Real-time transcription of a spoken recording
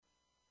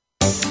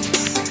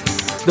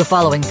The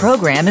following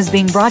program is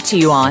being brought to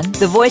you on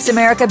the Voice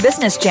America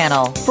Business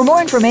Channel. For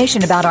more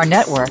information about our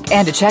network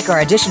and to check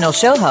our additional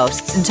show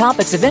hosts and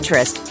topics of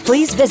interest,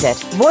 please visit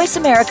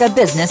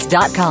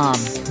voiceamericabusiness.com.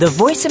 The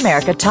Voice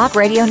America Talk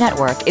Radio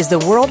Network is the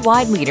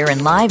worldwide leader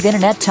in live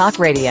Internet talk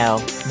radio.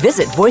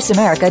 Visit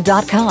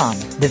voiceamerica.com.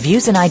 The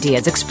views and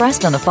ideas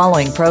expressed on the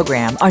following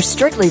program are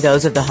strictly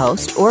those of the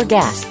host or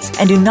guests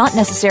and do not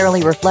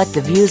necessarily reflect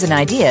the views and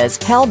ideas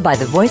held by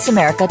the Voice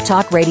America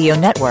Talk Radio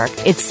Network,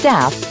 its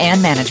staff,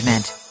 and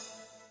management.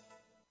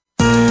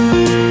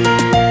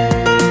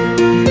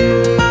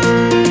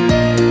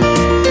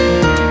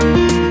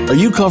 Are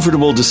you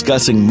comfortable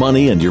discussing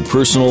money and your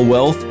personal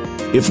wealth?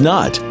 If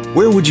not,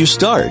 where would you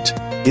start?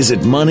 Is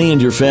it money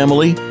and your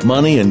family,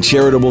 money and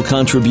charitable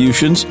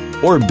contributions,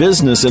 or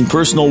business and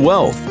personal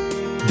wealth?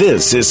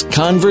 This is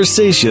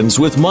Conversations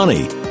with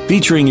Money,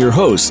 featuring your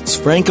hosts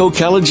Franco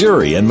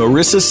Caligiuri and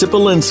Marissa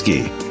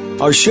Sipolinski.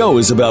 Our show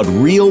is about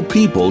real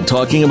people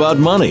talking about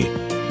money.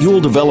 You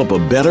will develop a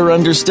better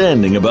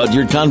understanding about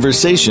your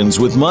conversations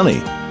with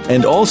money,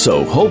 and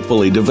also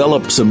hopefully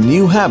develop some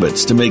new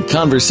habits to make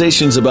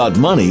conversations about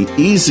money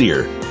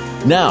easier.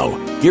 Now,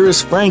 here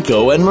is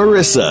Franco and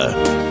Marissa.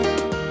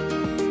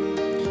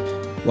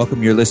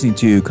 Welcome. You're listening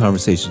to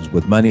Conversations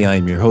with Money.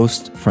 I'm your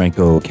host,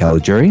 Franco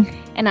Caligiuri.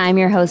 And I'm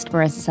your host,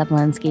 Marissa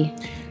Sipolinski.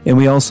 And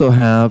we also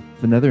have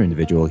another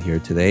individual here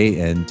today,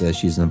 and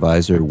she's an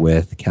advisor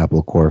with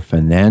Capital Core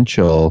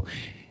Financial.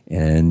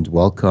 And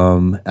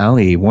welcome,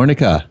 Ali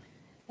Warnica.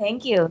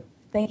 Thank you.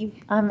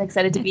 I'm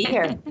excited to be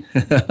here.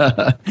 Make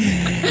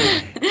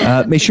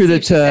sure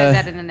that... says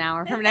that in an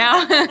hour from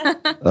now.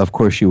 Of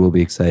course you will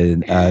be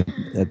excited at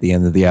the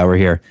end of the hour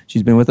here.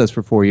 She's been with us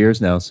for 4 years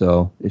now,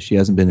 so if she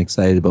hasn't been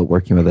excited about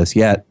working with us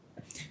yet,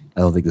 I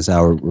don't think this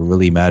hour will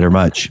really matter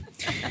much.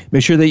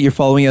 Make sure that you're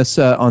following us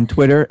on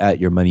Twitter at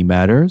Your Money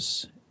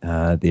Matters.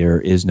 There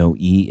is no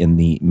E in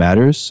the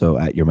Matters, so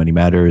at Your Money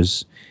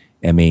Matters,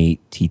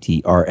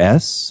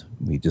 MATTRS.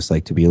 We just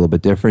like to be a little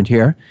bit different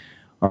here.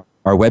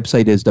 Our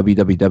website is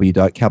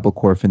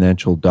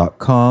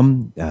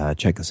www.capitalcorefinancial.com.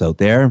 Check us out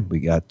there. We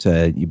got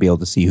you'll be able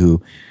to see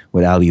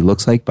what Ali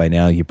looks like. By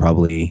now, you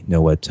probably know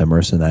what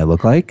Marissa and I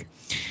look like.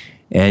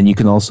 And you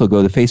can also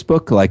go to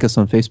Facebook, like us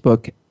on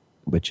Facebook,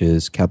 which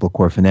is Capital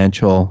Core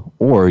Financial,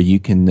 or you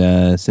can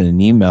send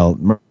an email.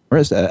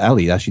 Marissa,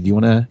 Ali, actually, do you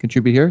want to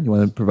contribute here? Do you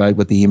want to provide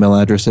what the email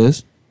address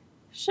is?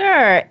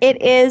 Sure.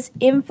 It is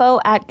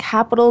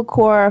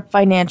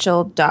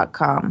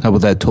info@capitalcorefinancial.com. How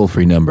about that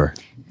toll-free number?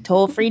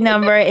 Toll-free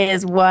number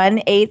is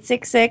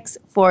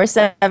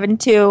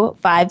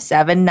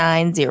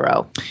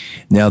 1-866-472-5790.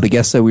 Now, the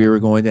guests that we were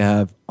going to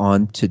have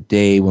on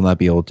today will not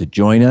be able to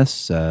join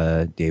us,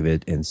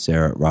 David and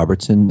Sarah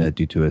Robertson,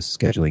 due to a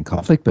scheduling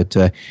conflict, but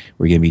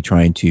we're going to be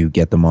trying to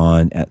get them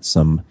on at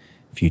some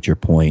future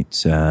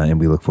point,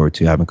 and we look forward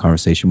to having a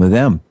conversation with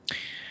them.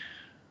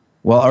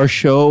 Well, our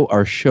show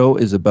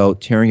is about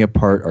tearing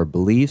apart our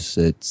beliefs.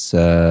 It's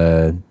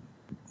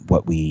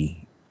what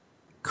we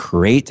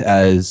create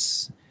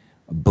as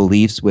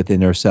beliefs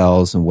within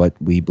ourselves and what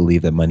we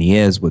believe that money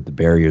is, what the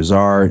barriers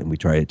are, and we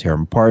try to tear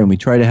them apart, and we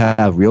try to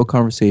have real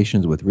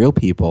conversations with real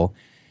people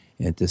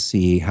and to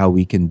see how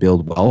we can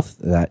build wealth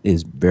that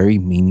is very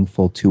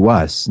meaningful to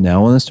us. Now,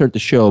 I want to start the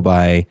show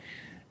by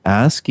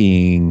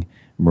asking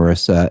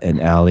Marissa and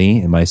Ali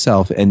and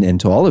myself and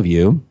to all of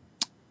you,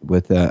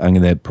 with I'm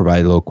going to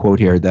provide a little quote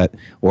here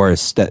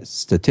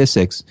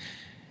statistics,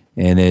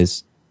 and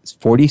is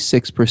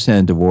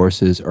 46%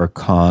 divorces are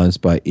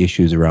caused by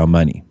issues around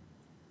money.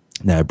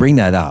 Now, I bring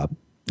that up.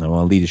 I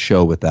want to lead a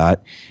show with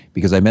that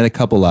because I met a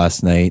couple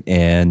last night,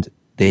 and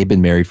they've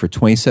been married for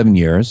 27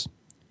 years,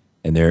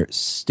 and they're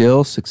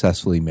still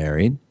successfully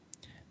married.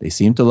 They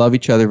seem to love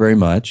each other very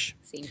much.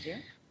 Seems to.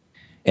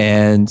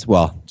 And,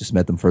 well, just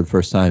met them for the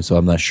first time, so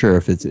I'm not sure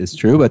if it's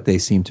true, but they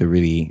seem to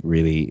really,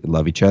 really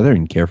love each other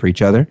and care for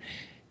each other.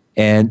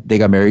 And they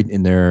got married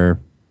in their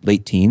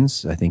late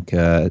teens, I think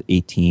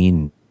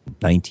 18,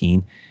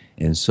 19.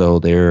 And so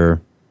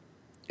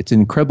it's an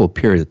incredible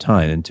period of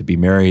time. And to be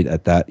married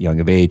at that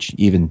young of age,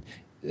 even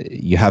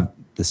you have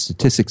the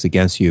statistics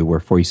against you where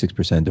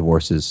 46%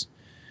 divorces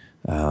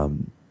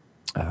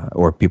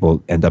or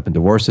people end up in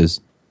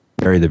divorces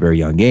married at a very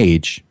young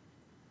age.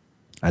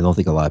 I don't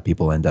think a lot of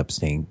people end up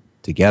staying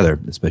together,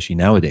 especially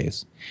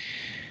nowadays.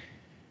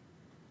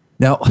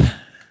 Now,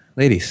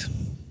 ladies,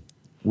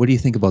 what do you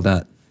think about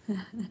that?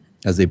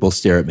 As they both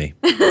stare at me.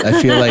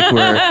 I feel like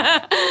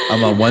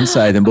I'm on one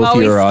side and both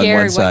of you are on one side. I'm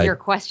always scared what your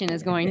question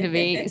is going to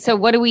be. So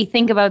what do we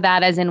think about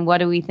that, as in what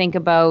do we think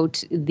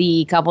about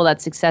the couple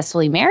that's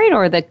successfully married,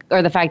 or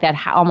the fact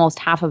that almost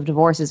half of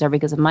divorces are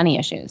because of money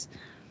issues?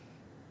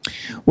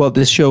 Well,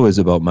 this show is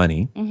about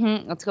money.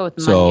 Mm-hmm. Let's go with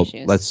the money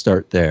issues. So let's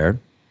start there.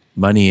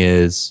 Money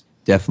is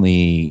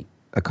definitely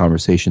a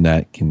conversation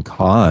that can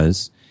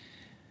cause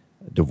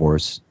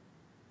divorce,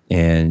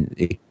 and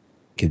it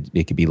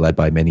could be led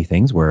by many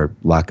things, where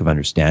lack of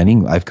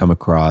understanding. I've come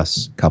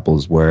across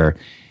couples where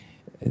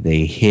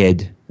they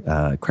hid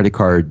credit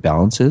card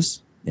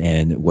balances,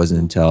 and it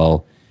wasn't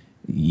until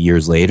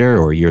years later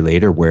or a year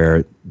later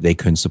where they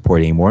couldn't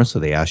support anymore, so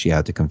they actually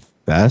had to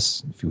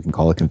confess, if we can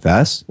call it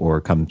confess,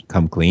 or come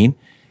clean,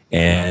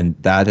 and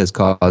that has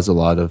caused a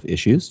lot of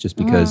issues just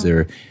because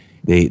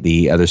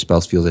the other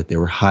spouse feels that they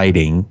were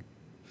hiding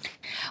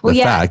the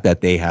fact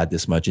that they had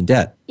this much in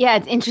debt. Yeah,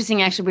 it's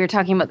interesting. Actually, we were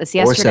talking about this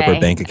yesterday. Or separate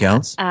bank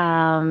accounts. We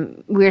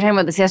were talking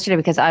about this yesterday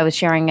because I was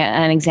sharing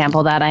an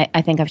example that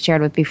I think I've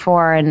shared with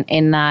before, and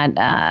in that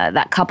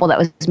that couple that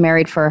was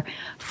married for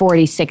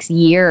 46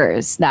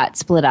 years that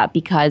split up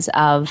because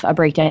of a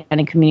breakdown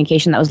in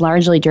communication that was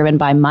largely driven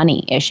by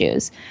money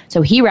issues.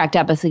 So he racked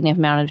up a significant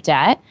amount of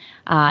debt,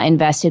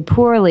 invested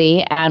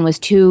poorly, and was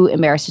too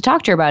embarrassed to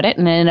talk to her about it,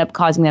 and it ended up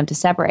causing them to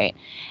separate.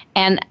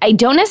 And I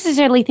don't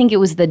necessarily think it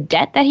was the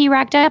debt that he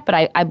racked up,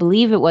 but I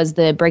believe it was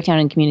the breakdown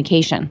in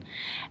communication,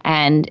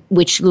 and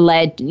which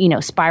led,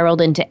 spiraled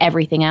into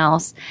everything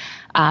else.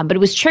 But it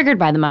was triggered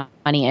by the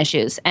money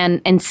issues.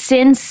 And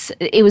since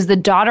it was the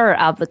daughter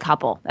of the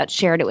couple that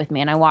shared it with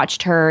me, and I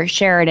watched her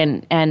share it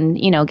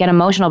and get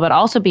emotional, but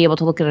also be able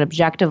to look at it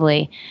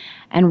objectively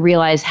and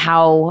realize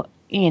how.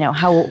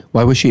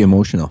 Why was she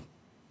emotional?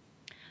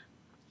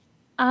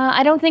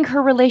 I don't think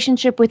her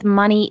relationship with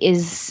money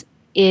is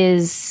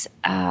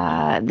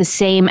the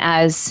same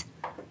as.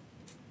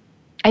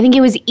 I think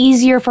it was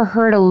easier for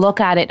her to look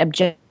at it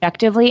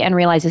objectively and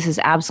realize this is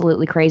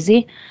absolutely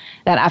crazy,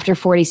 that after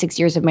 46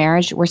 years of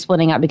marriage, we're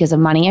splitting up because of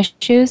money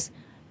issues.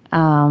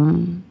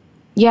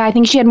 I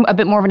think she had a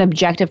bit more of an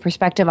objective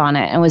perspective on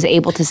it and was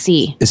able to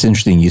see. It's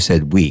interesting you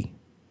said we.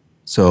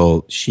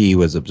 So she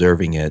was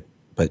observing it,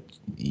 but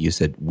you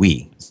said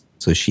we.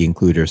 So she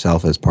included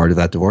herself as part of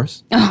that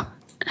divorce? Oh,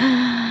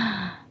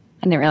 I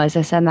didn't realize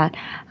I said that.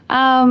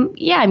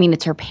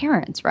 It's her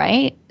parents,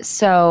 right?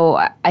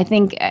 So I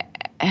think...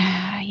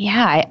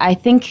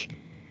 I think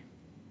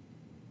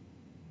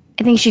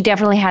she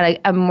definitely had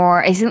a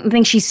more. I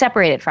think she's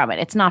separated from it.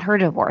 It's not her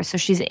divorce, so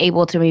she's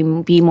able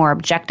to be more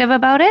objective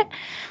about it.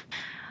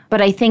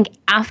 But I think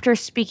after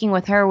speaking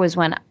with her was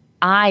when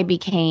I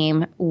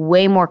became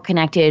way more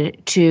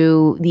connected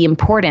to the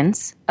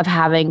importance of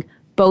having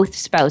both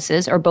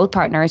spouses or both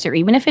partners, or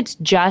even if it's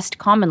just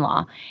common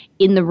law,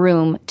 in the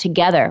room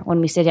together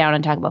when we sit down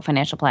and talk about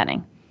financial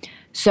planning.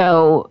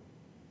 So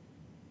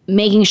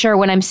making sure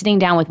when I'm sitting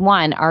down with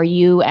one, are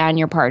you and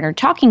your partner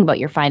talking about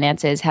your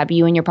finances? Have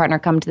you and your partner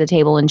come to the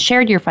table and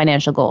shared your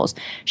financial goals,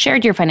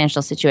 shared your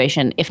financial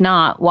situation? If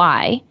not,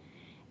 why?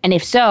 And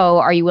if so,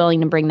 are you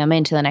willing to bring them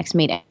into the next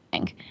meeting?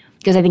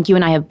 Because I think you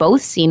and I have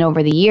both seen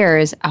over the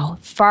years a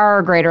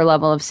far greater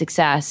level of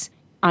success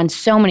on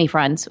so many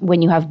fronts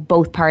when you have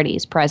both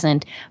parties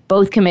present,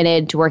 both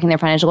committed to working their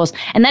financial goals.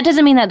 And that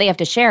doesn't mean that they have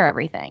to share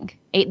everything.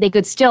 They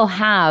could still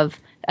have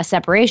a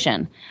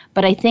separation.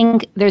 But I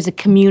think there's a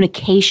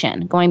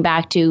communication, going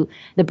back to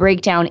the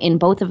breakdown in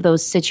both of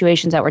those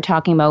situations that we're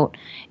talking about.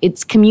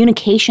 It's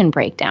communication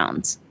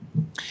breakdowns.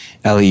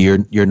 Ellie,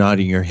 you're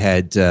nodding your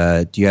head.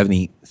 Do you have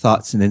any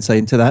thoughts and insight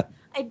into that?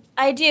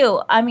 I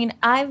do. I mean,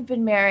 I've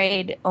been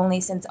married only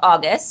since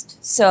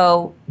August,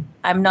 so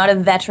I'm not a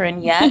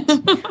veteran yet.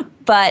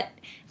 But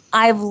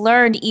I've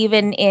learned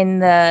even in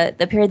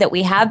the period that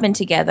we have been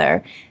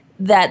together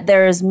that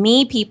there's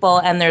me people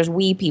and there's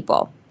we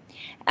people.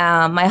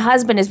 My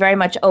husband is very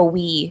much a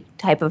we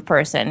type of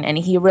person, and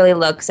he really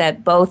looks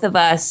at both of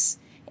us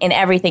in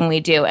everything we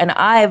do. And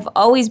I've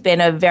always been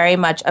a very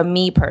much a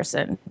me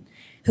person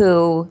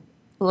who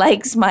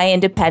likes my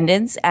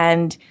independence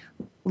and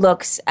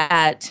looks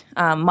at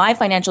my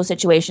financial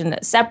situation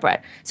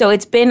separate. So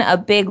it's been a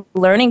big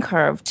learning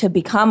curve to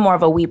become more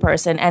of a we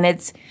person. And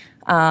it's,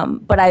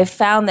 but I've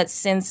found that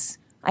since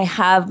I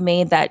have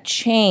made that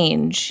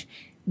change,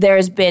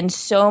 there's been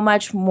so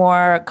much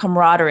more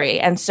camaraderie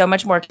and so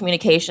much more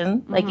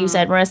communication, like you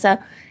said,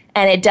 Marissa.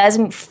 And it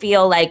doesn't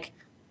feel like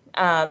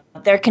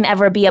there can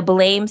ever be a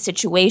blame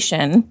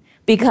situation,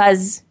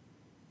 because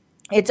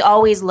it's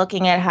always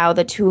looking at how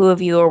the two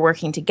of you are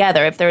working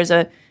together. If there's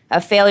a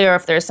failure,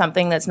 if there's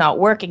something that's not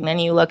working, then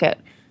you look at,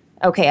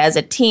 okay, as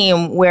a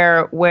team,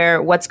 where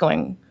what's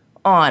going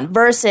on,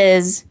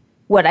 versus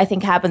what I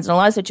think happens in a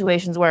lot of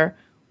situations where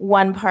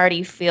one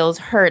party feels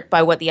hurt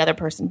by what the other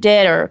person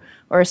did,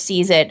 or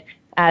sees it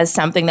as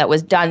something that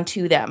was done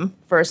to them,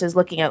 versus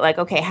looking at like,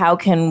 okay, how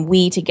can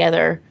we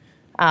together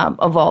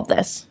evolve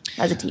this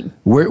as a team?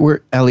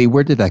 Ellie,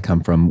 where did that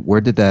come from?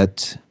 Where did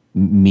that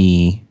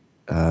me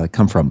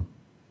come from?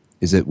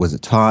 Was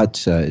it taught?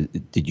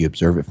 Did you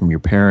observe it from your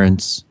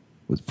parents?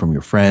 From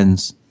your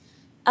friends?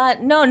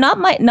 No, not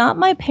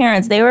my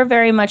parents. They were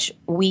very much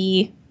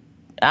we.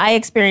 I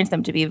experienced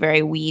them to be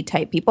very we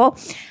type people.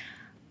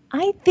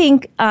 I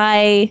think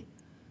I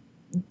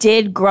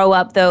did grow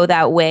up though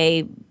that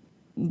way,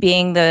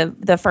 being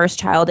the first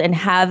child and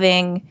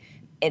having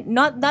it,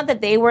 not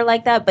that they were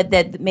like that, but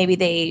that maybe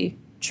they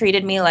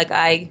treated me like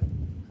I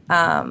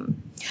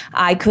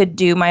could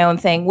do my own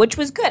thing, which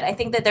was good. I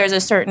think that there's a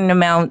certain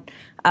amount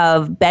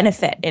of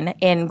benefit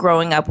in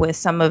growing up with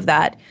some of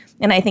that.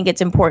 And I think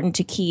it's important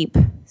to keep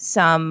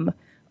some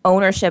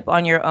ownership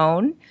on your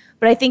own.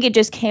 But I think it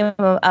just came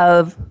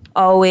of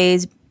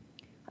always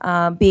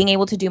being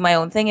able to do my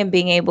own thing and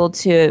being able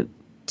to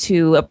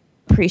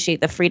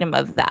appreciate the freedom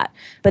of that.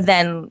 But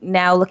then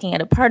now looking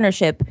at a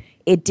partnership,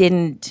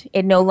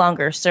 it no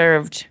longer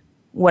served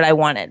what I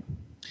wanted.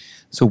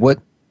 So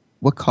what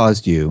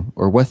caused you,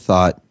 or what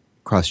thought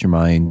crossed your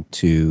mind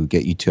to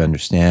get you to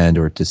understand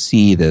or to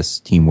see this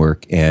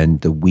teamwork, and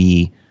the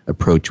we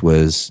approach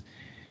was,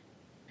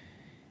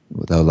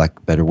 without lack of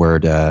a better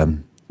word,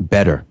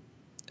 better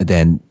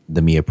than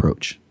the me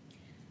approach?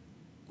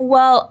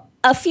 Well,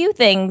 a few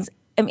things.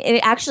 I mean,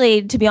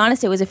 actually, to be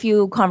honest, it was a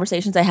few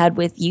conversations I had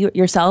with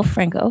yourself,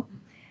 Franco.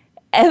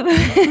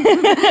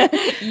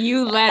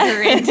 You led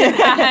her into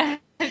that.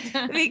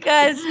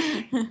 Because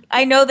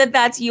I know that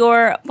that's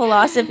your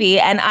philosophy,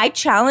 and I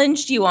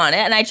challenged you on it,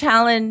 and I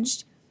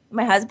challenged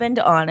my husband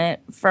on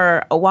it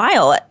for a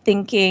while,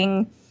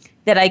 thinking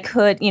that I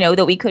could,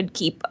 that we could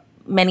keep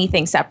many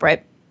things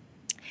separate.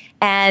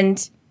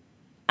 And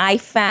I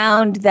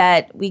found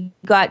that we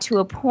got to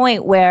a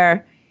point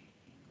where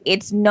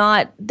it's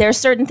not, there's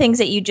certain things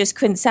that you just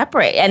couldn't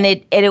separate. And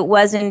it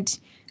wasn't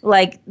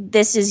like,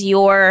 these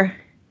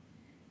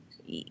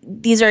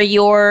are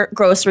your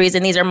groceries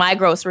and these are my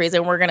groceries,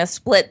 and we're going to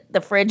split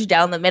the fridge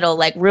down the middle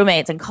like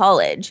roommates in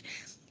college.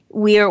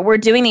 We're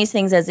doing these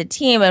things as a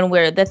team, and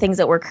the things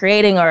that we're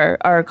creating are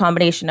a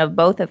combination of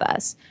both of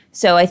us.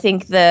 So I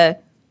think the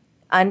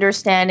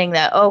understanding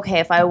that, okay,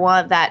 if I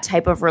want that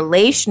type of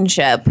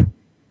relationship,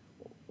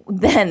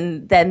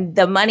 then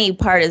the money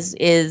part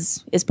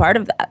is part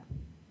of that.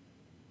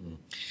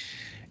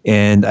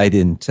 And I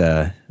didn't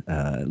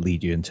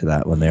lead you into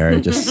that one there. I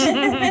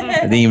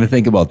didn't even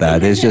think about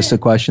that. It's just a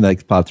question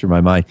that popped through my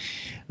mind.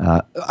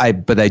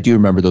 But I do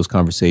remember those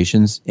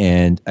conversations,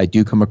 and I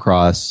do come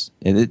across,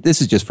 and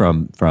this is just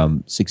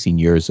from 16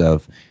 years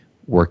of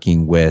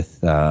working with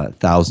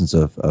thousands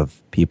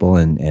of people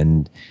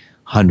and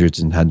hundreds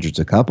and hundreds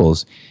of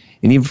couples.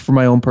 And even for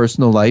my own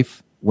personal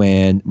life,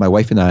 when my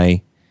wife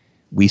and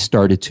we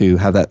started to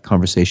have that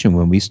conversation,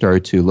 when we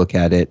started to look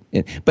at it.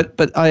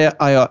 But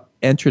I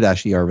entered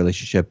actually our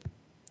relationship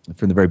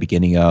from the very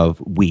beginning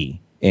of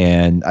we.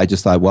 And I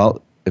just thought,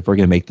 well, if we're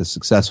going to make this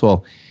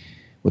successful,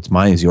 what's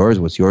mine is yours,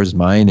 what's yours is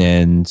mine.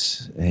 And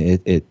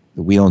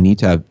we don't need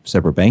to have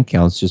separate bank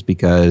accounts just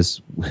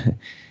because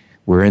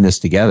we're in this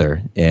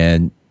together.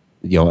 And,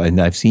 and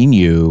I've seen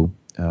you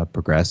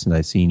progress, and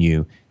I've seen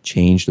you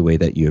change the way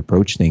that you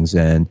approach things.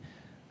 And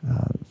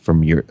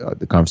from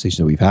the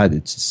conversation that we've had,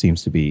 it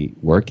seems to be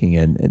working.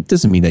 And it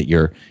doesn't mean that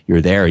you're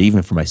there.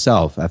 Even for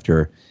myself,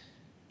 after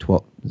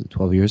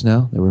 12 years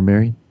now that we're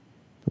married.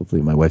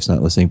 Hopefully my wife's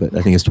not listening, but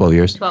I think it's 12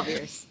 years. 12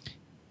 years.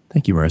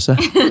 Thank you,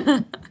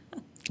 Marissa.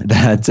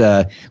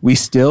 That we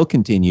still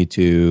continue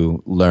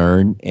to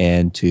learn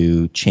and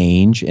to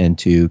change and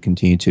to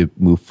continue to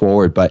move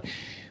forward. But,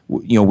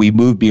 we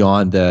move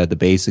beyond the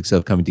basics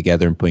of coming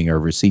together and putting our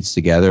receipts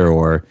together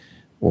or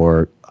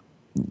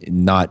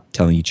not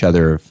telling each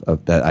other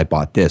of that I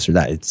bought this or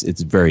that.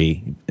 It's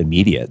very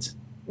immediate.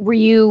 Were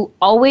you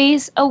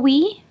always a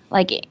we,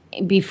 like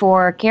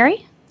before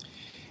Carrie?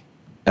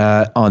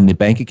 On the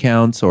bank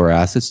accounts or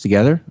assets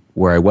together,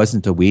 where I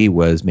wasn't a we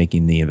was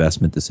making the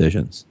investment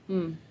decisions.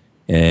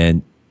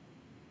 And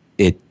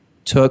it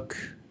took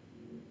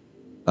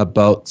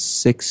about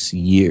 6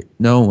 years,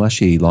 no,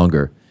 actually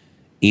longer,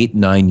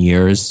 8-9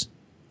 years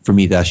for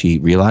me to actually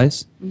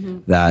realize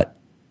that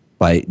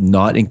by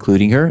not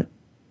including her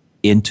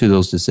into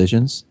those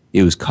decisions,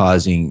 it was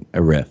causing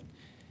a rift.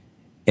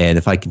 And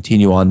if I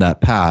continue on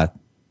that path,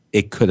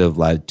 it could have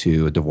led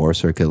to a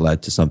divorce, or it could have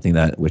led to something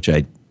which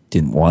I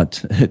didn't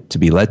want to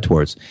be led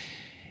towards.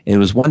 And it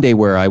was one day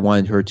where I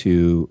wanted her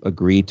to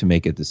agree to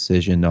make a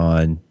decision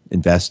on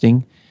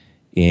investing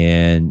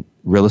in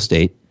real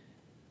estate,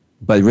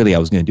 but really I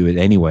was going to do it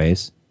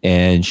anyways.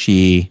 And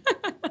she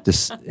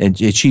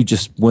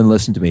just wouldn't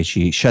listen to me.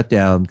 She shut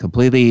down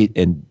completely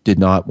and did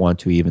not want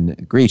to even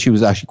agree. She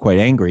was actually quite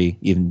angry,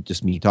 even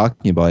just me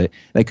talking about it.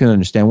 And I couldn't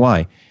understand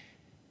why.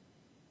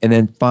 And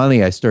then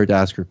finally I started to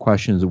ask her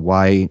questions of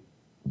why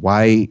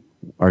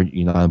are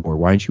you not on board?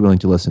 Why aren't you willing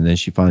to listen? And then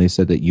she finally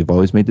said that you've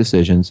always made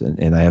decisions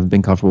and I haven't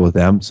been comfortable with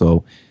them.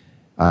 So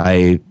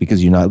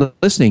because you're not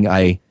listening,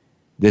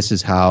 this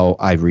is how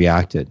I've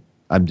reacted.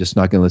 I'm just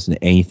not going to listen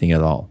to anything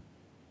at all.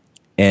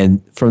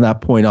 And from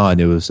that point on,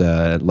 it was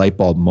a light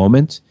bulb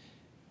moment.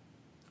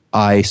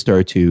 I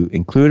started to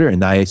include her,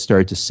 and I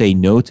started to say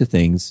no to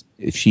things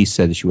if she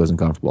said that she wasn't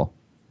comfortable.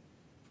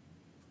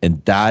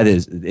 And that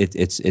is,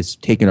 it's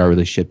taken our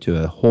relationship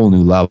to a whole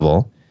new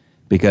level,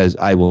 because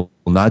I will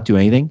not do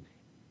anything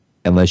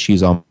unless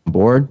she's on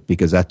board,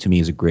 because that to me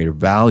is a greater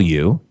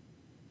value,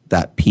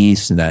 that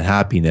peace and that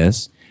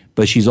happiness.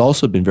 But she's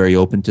also been very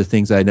open to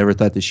things I never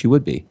thought that she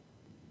would be.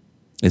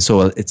 And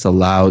so it's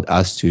allowed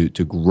us to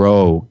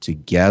grow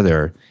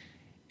together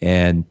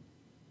and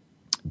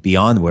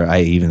beyond where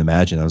I even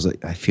imagined.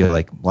 I feel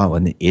like, wow,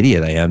 what an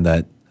idiot I am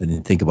that I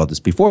didn't think about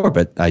this before,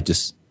 but I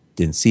just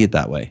didn't see it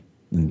that way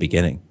in the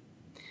beginning.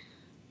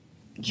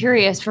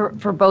 Curious for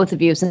both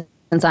of you, since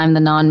I'm the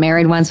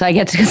non-married one, so I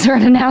get to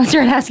start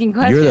asking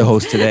questions. You're the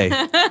host today.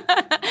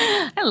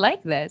 I I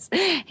like this.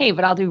 Hey,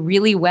 but I'll do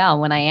really well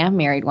when I am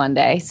married one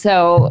day.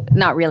 So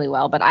not really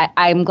well, but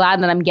I'm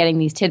glad that I'm getting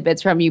these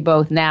tidbits from you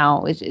both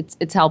now.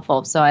 It's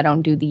helpful, so I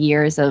don't do the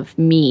years of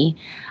me,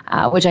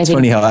 which I think. It's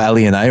funny how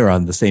Ali and I are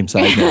on the same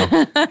side now.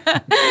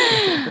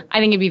 I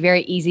think it'd be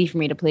very easy for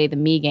me to play the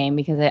me game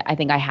because I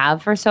think I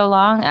have for so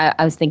long.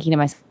 I was thinking to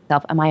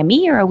myself, am I a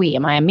me or a we?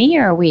 Am I a me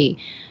or a we?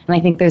 And I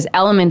think there's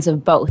elements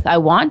of both. I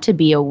want to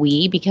be a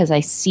we because I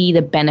see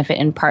the benefit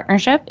in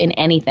partnership in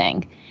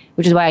anything,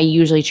 which is why I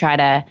usually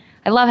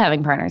I love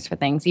having partners for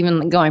things,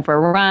 even going for a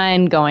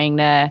run, going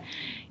to,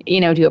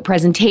 do a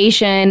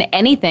presentation,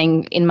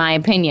 anything, in my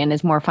opinion,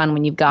 is more fun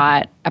when you've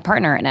got a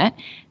partner in it.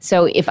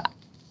 So if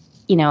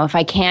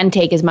I can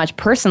take as much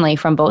personally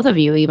from both of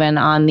you, even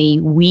on the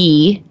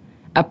we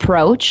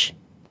approach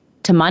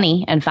to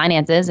money and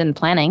finances and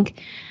planning,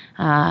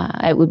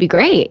 it would be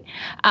great.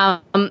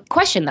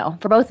 Question though,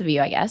 for both of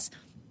you, I guess,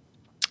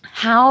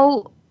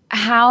 how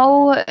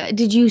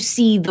did you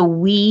see the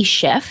we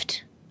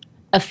shift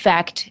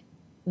affect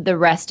the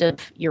rest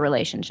of your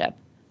relationship?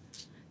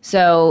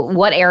 So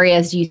what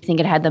areas do you think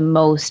it had the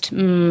most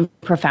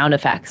profound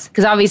effects?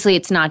 Because obviously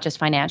it's not just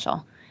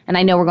financial. And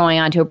I know we're going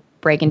on to a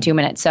break in 2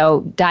 minutes,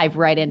 so dive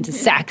right into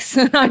sex.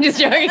 I'm just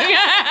joking.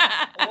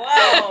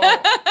 Whoa.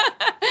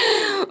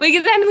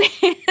 Because then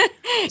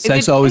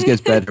sex always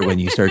gets better when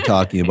you start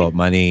talking about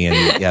money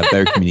and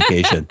better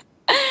communication.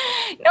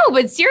 No,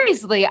 but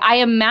seriously, I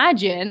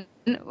imagine.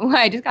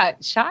 I just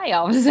got shy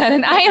all of a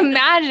sudden. I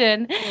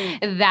imagine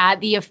that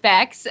the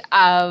effects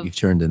of... You've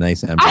turned a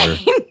nice amber.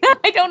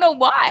 I don't know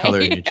why.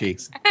 Color in your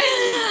cheeks.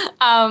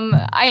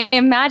 I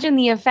imagine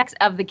the effects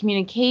of the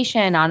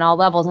communication on all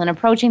levels and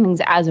approaching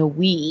things as a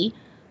we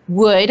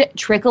would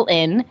trickle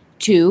in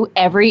to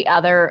every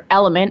other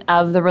element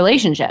of the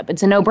relationship.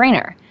 It's a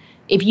no-brainer.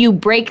 If you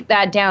break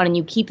that down and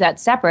you keep that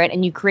separate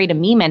and you create a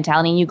me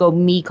mentality and you go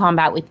me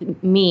combat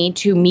with me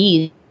to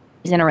me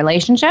in a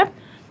relationship,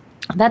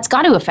 that's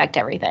got to affect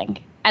everything.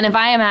 And if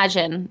I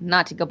imagine,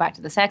 not to go back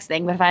to the sex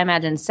thing, but if I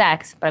imagine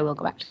sex, but I will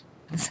go back to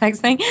the sex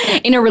thing,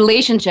 in a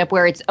relationship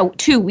where it's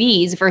two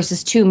we's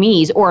versus two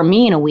me's or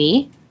me and a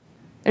we,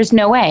 there's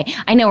no way.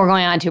 I know we're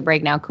going on to a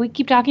break now. Can we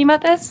keep talking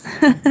about this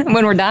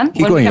when we're done?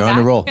 Keep going. You're on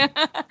the roll.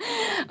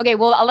 Okay,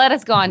 well, I'll let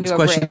us go on to a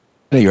break.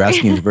 That you're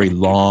asking is a very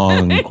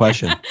long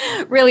question.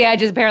 Really, I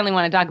just apparently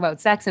want to talk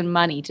about sex and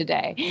money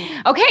today.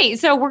 Okay,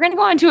 so we're going to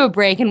go on to a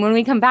break, and when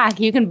we come back,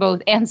 you can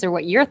both answer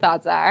what your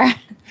thoughts are.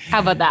 How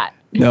about that?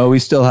 No, we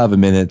still have a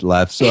minute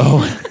left,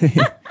 so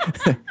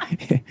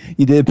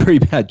you did a pretty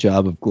bad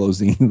job of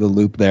closing the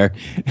loop there.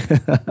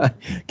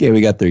 Okay, we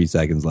got 30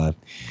 seconds left.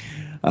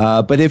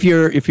 But if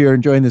you're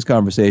enjoying this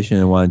conversation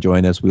and want to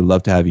join us, we'd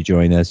love to have you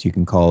join us. You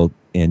can call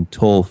in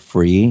toll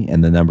free,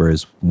 and the number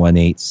is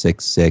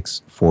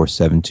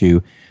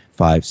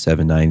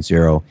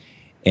 1-866-472-5790.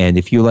 And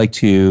if you like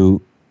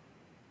to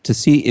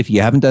see, if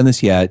you haven't done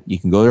this yet, you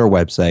can go to our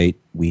website.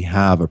 We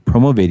have a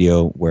promo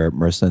video where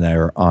Marissa and I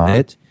are on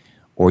it,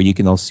 or you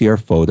can also see our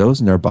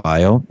photos in our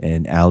bio,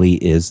 and Ali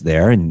is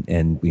there,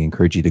 and we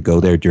encourage you to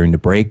go there during the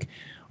break.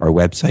 Our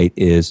website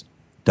is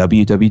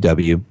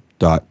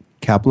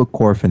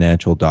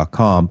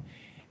www.capitalcorefinancial.com.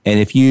 And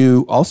if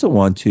you also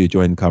want to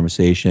join the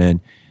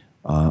conversation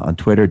on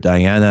Twitter,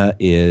 Diana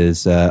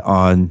is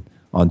on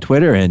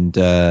Twitter, and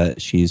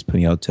she's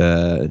putting out,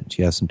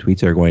 she has some tweets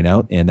that are going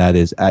out, and that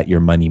is at Your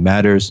Money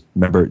Matters.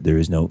 Remember, there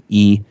is no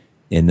E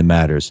in the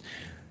matters.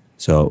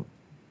 So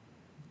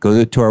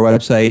go to our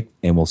website,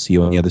 and we'll see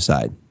you on the other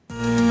side.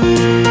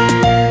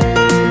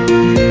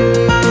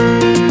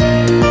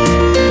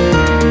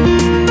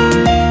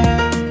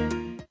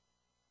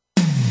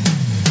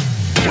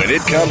 When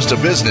it comes to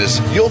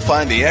business, you'll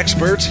find the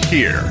experts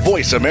here.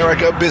 Voice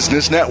America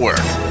Business Network.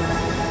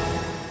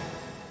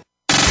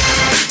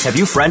 Have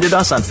you friended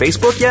us on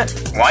Facebook yet?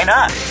 Why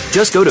not?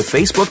 Just go to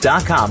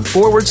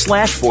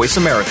facebook.com/Voice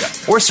America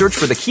or search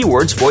for the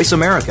keywords Voice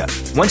America.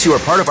 Once you are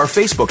part of our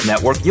Facebook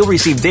network, you'll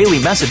receive daily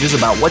messages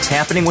about what's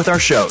happening with our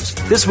shows,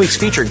 this week's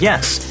featured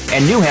guests,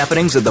 and new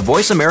happenings of the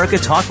Voice America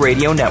Talk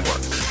Radio Network.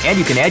 And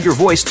you can add your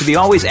voice to the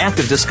always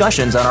active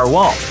discussions on our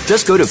wall.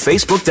 Just go to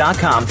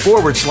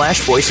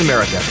facebook.com/Voice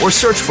America or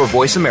search for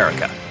Voice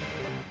America.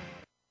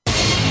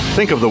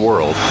 Think of the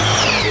world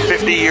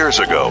 50 years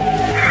ago.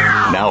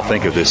 Now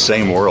think of this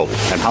same world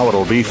and how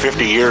it'll be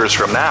 50 years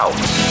from now.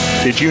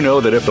 Did you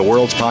know that if the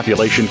world's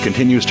population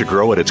continues to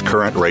grow at its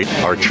current rate,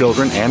 our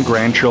children and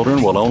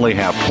grandchildren will only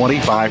have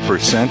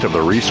 25% of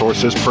the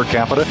resources per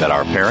capita that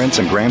our parents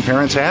and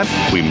grandparents had?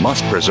 We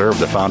must preserve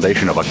the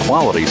foundation of a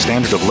quality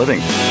standard of living.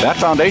 That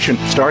foundation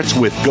starts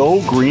with Go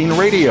Green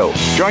Radio.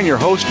 Join your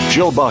host,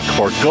 Jill Buck,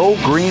 for Go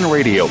Green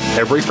Radio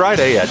every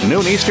Friday at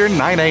noon Eastern,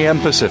 9 a.m.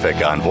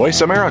 Pacific on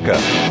Voice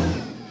America.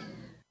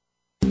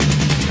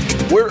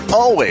 We're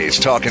always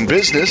talking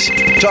business.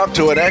 Talk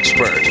to an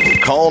expert.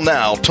 Call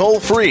now toll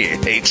free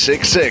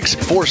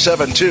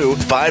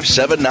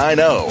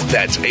 866-472-5790.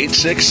 That's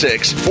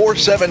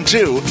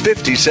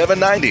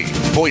 866-472-5790.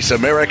 Voice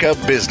America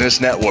Business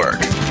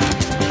Network.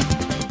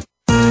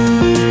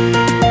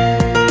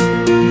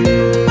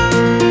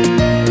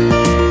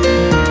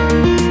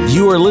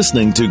 You are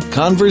listening to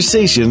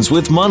Conversations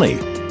with Money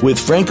with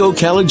Franco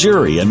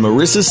Caligiuri and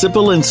Marissa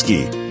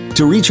Sipolinski.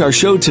 To reach our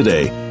show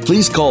today,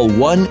 please call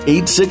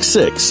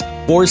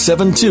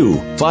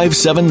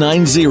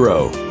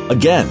 1-866-472-5790.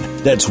 Again,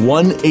 that's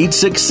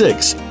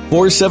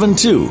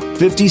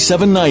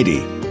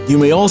 1-866-472-5790. You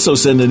may also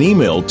send an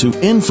email to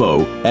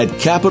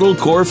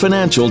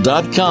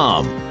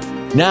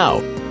info@capitalcorefinancial.com.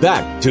 Now,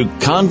 back to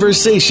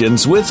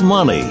Conversations with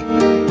Money.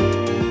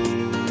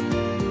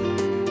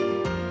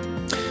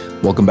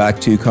 Welcome back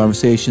to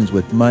Conversations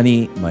with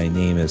Money. My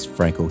name is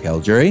Franco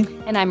Caligiuri.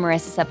 And I'm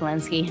Marissa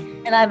Sipolinski.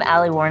 And I'm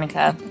Ali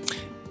Warnica.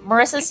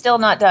 Marissa's still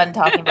not done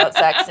talking about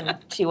sex, and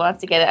she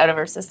wants to get it out of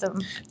her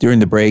system. During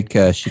the break,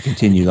 she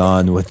continued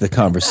on with the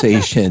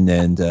conversation,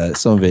 and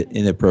some of it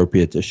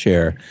inappropriate to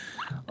share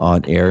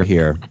on air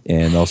here.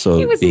 And also,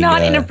 it was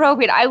not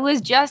inappropriate. I was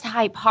just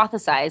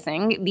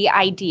hypothesizing the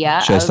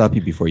idea should I stop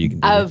you before you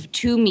continue? Of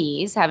two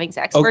me's having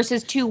sex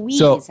versus two we's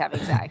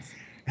having sex.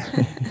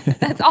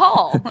 That's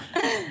all.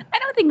 I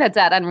don't think that's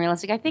that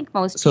unrealistic. I think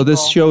most So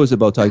this show is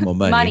about talking about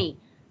money.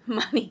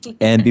 Money.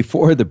 And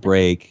before the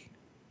break,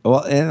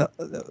 well, and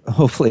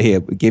hopefully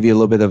it gave you a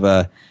little bit of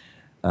a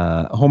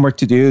homework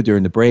to do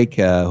during the break.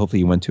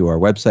 Hopefully you went to our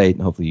website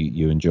and hopefully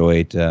you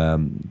enjoyed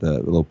the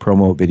little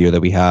promo video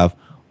that we have,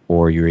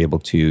 or you're able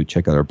to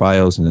check out our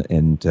bios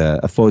and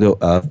a photo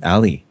of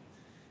Ali.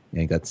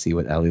 And you got to see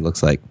what Ali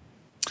looks like.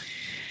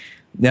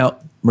 Now,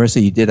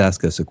 Marissa, you did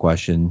ask us a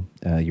question.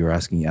 You were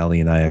asking Ali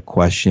and I a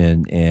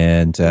question,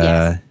 and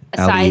yes.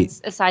 Ali,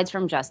 aside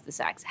from just the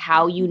sex,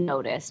 how you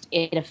noticed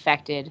it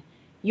affected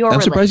your.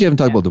 I'm surprised you haven't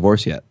talked about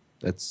divorce yet.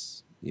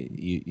 That's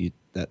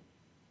that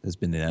has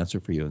been an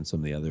answer for you in some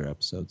of the other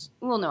episodes.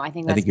 Well, no, I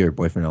think your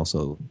boyfriend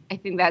also. I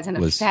think that's an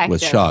was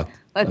effect. Shocked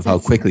of how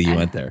quickly you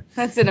went there.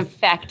 That's an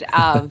effect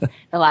of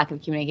the lack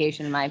of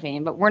communication, in my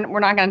opinion. But we're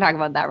not going to talk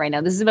about that right now.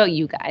 This is about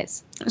you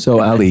guys.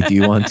 So, Ali, do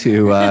you want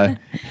to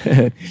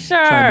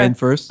chime in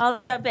first?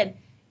 I'll jump in.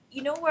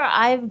 You know where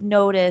I've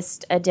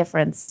noticed a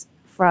difference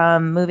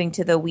from moving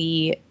to the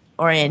we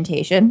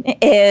orientation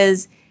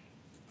is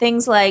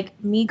things like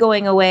me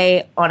going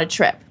away on a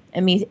trip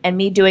and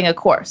me doing a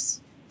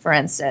course, for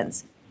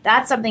instance.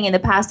 That's something in the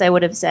past I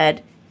would have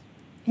said,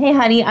 "Hey,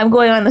 honey, I'm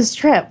going on this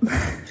trip."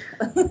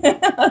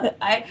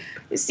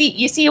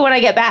 You see when I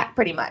get back,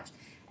 pretty much.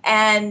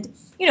 And,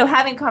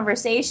 having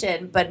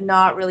conversation, but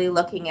not really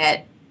looking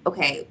at,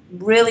 okay,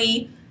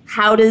 really,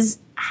 how does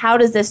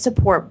this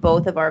support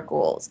both of our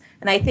goals?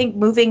 And I think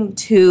moving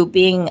to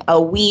being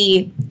a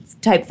we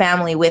type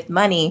family with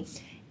money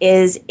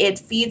it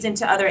feeds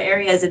into other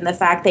areas in the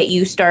fact that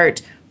you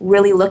start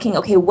really looking,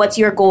 okay, what's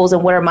your goals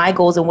and what are my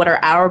goals and what are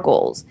our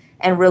goals?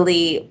 And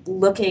really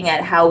looking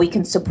at how we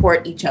can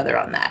support each other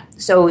on that.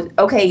 So,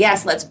 okay,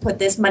 yes, let's put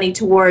this money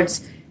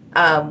towards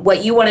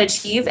what you want to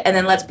achieve, and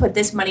then let's put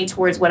this money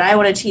towards what I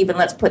want to achieve, and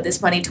let's put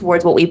this money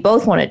towards what we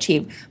both want to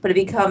achieve. But it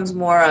becomes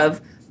more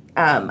of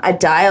a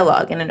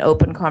dialogue and an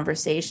open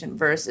conversation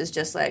versus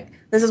just like,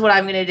 this is what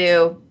I'm going to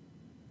do,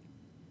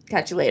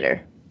 catch you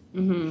later.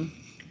 Mm-hmm.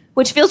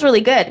 Which feels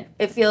really good.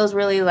 It feels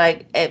really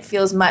it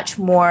feels much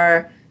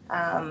more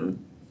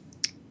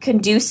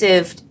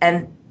conducive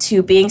and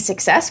to being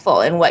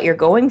successful in what you're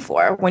going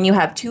for when you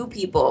have two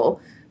people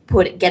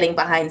getting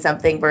behind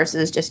something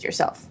versus just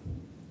yourself.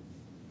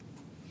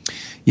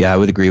 Yeah, I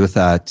would agree with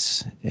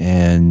that.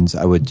 And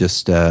I would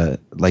just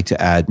like to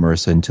add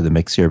Marissa into the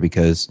mix here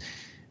because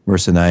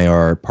Marissa and I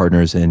are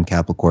partners in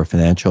Capital Core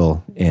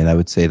Financial. And I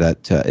would say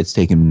that it's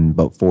taken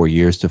about 4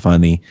 years to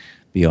finally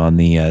be on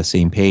the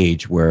same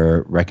page.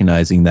 We're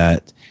recognizing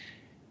that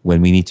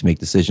when we need to make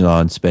decisions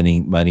on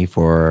spending money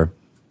for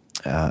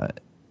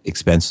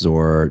expenses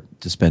or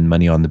to spend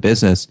money on the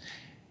business,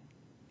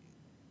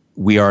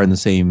 we are on the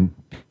same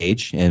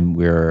page and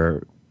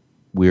we're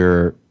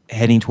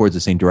heading towards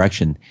the same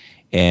direction.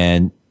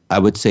 And I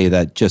would say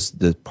that just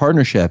the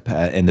partnership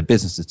and the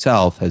business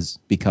itself has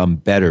become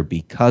better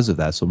because of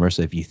that. So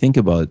Marissa, if you think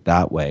about it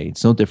that way,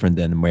 it's no different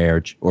than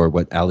marriage or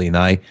what Ali and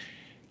I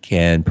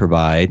can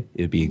provide.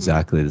 It would be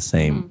exactly the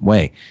same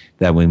way.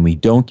 That when we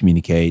don't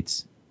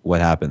communicate, what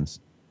happens?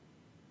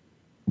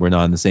 We're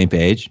not on the same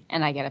page.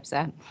 And I get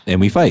upset.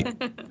 And we fight.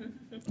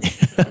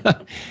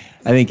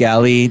 I think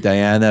Ali,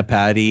 Diana,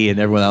 Patty, and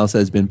everyone else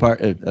has been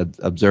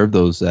observed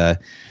those, what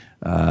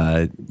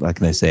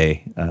can I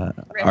say,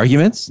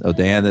 arguments? Oh,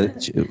 Diana,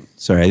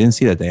 sorry, I didn't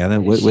see that,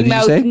 Diana. What did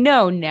you say?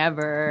 No,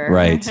 never.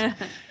 Right.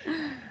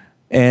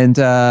 And,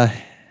 well,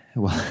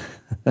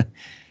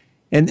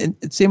 and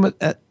same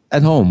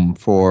at home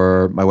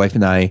for my wife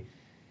and I,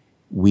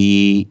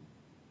 I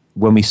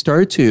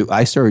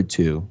started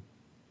to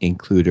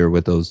include her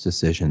with those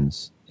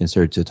decisions and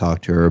started to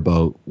talk to her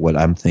about what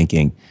I'm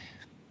thinking.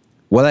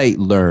 What I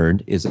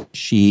learned is that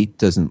she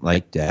doesn't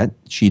like debt.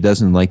 She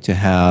doesn't look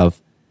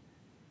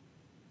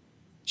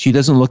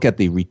at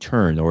the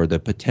return or the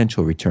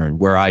potential return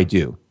where I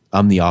do.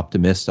 I'm the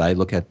optimist. I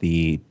look at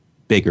the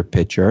bigger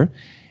picture,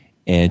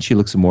 and she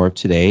looks at more of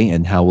today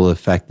and how will it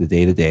affect the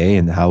day to day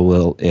and how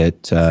will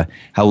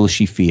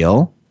she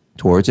feel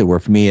towards it. Where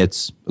for me,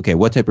 it's okay,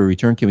 what type of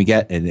return can we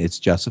get? And it's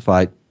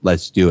justified.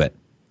 Let's do it.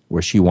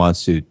 where she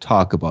wants to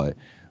talk about it,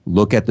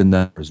 look at the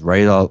numbers,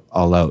 write it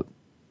all out.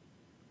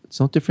 It's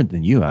no different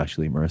than you,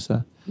 actually,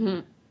 Marissa.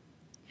 Mm-hmm.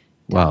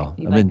 Wow,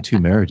 I'm in 2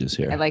 marriages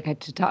here. I like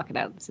to talk it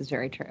out. This is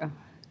very true.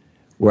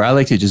 Where I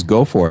like to just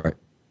go for it.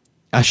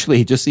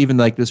 Actually, just even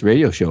like this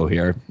radio show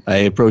here, I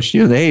approached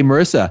you and, hey,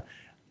 Marissa,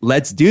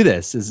 let's do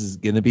this. This is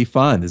going to be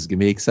fun. This is going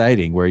to be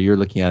exciting. Where you're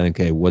looking at,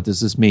 okay, what does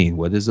this mean?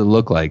 What does it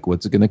look like?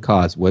 What's it going to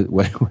cost? What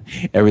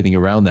everything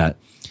around that.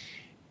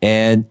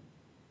 And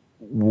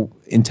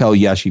until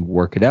you actually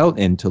work it out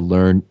and to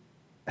learn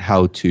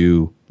how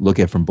to look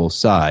at it from both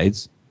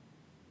sides,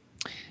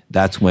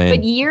 that's when.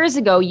 But years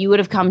ago, you would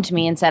have come to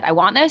me and said, I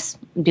want this,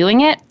 I'm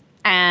doing it,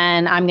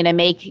 and I'm going to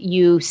make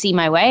you see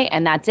my way,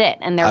 and that's it.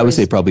 And I would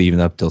say probably even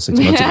up till 6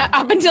 months ago.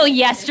 Up until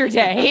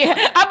yesterday.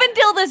 Up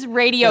until this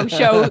radio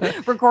show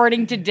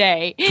recording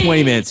today.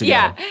 20 minutes ago.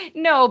 Yeah.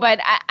 No, but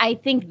I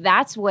think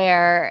that's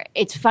where,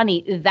 it's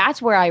funny, that's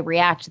where I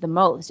react the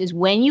most, is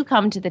when you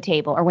come to the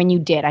table, or when you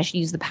did, I should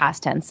use the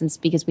past tense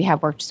because we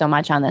have worked so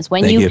much on this.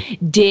 When you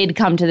did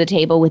come to the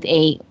table with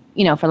a,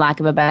 for lack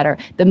of a better,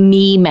 the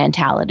me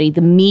mentality,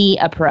 the me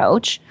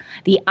approach,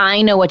 the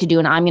I know what to do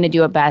and I'm going to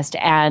do it best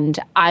and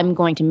I'm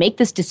going to make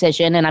this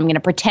decision and I'm going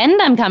to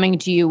pretend I'm coming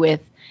to you with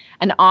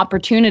an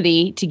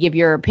opportunity to give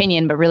your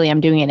opinion, but really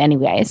I'm doing it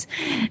anyways.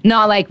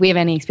 Not like we have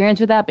any experience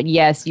with that, but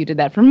yes, you did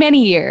that for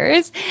many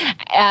years.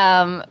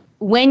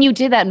 When you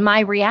did that, my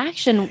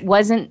reaction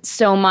wasn't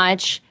so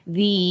much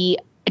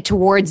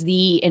towards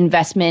the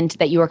investment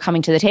that you were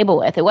coming to the table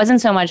with. It wasn't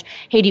so much,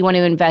 hey, do you want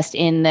to invest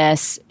in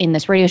this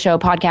radio show,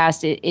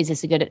 podcast? Is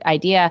this a good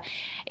idea?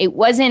 It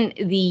wasn't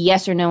the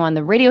yes or no on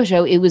the radio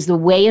show. It was the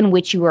way in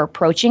which you were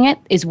approaching it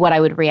is what I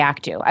would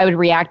react to. I would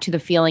react to the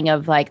feeling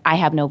of like, I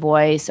have no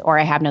voice or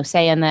I have no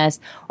say in this,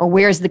 or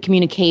where's the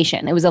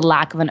communication? It was a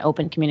lack of an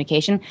open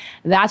communication.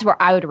 That's where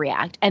I would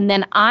react. And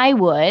then I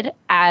would,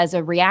 as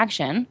a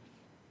reaction,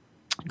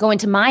 go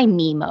into my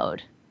me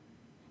mode.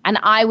 And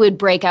I would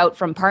break out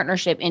from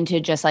partnership into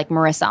just like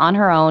Marissa on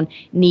her own,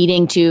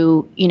 needing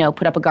to,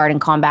 put up a guard in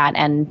combat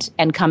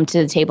and come to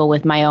the table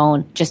with my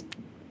own, just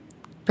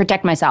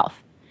protect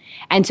myself.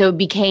 And so it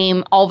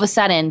became all of a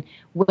sudden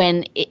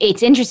when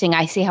it's interesting,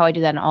 I see how I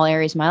do that in all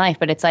areas of my life,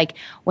 but it's like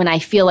when I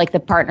feel like the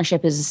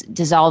partnership is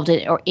dissolved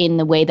or in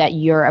the way that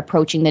you're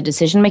approaching the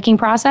decision-making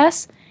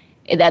process,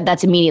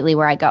 that's immediately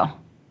where I go.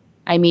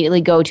 I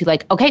immediately go to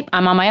like, okay,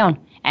 I'm on my own.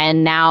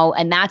 And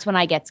that's when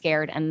I get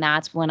scared. And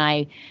that's when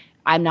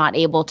I'm not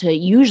able to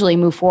usually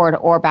move forward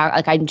or back.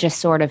 Like I'm just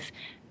sort of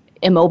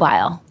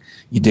immobile.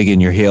 You dig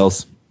in your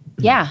heels.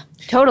 Yeah,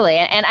 totally.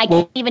 And I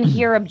can't even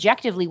hear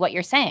objectively what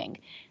you're saying.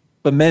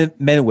 But men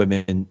and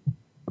women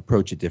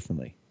approach it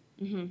differently.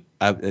 Mm-hmm.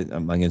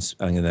 I'm going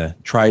to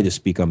try to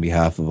speak on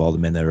behalf of all the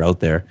men that are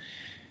out there,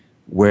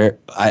 where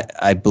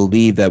I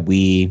believe that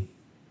we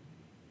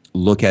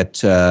look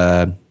at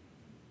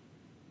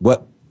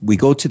what we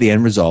go to the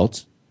end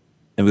result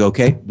and we go,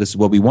 okay, this is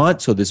what we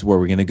want, so this is where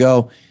we're going to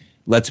go.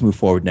 Let's move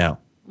forward now.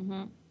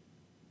 Mm-hmm.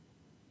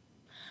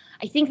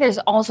 I think there's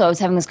also, I was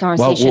having this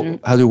conversation. Well,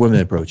 how do women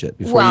approach it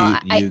before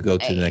you go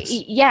to the next?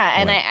 Yeah,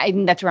 and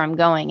I that's where I'm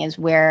going, is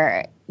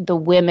where the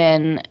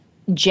women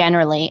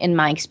generally, in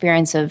my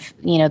experience of,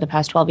 the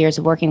past 12 years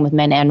of working with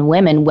men and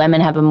women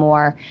have a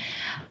more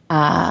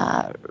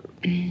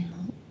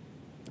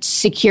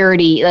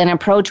security, an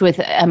approach with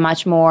a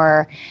much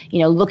more,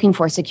 looking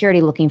for security,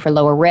 looking for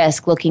lower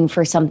risk, looking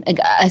for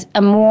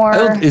a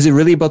more. Is it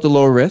really about the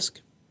lower risk?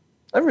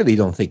 I really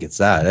don't think it's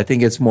that. I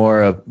think it's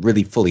more of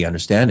really fully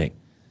understanding.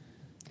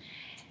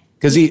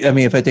 Because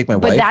if I take my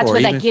wife, or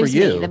even for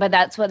you, but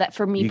that's what that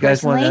for me. You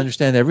guys want to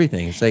understand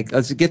everything. It's like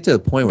let's get to the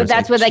point where. But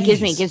that's what that gives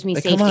me. It gives me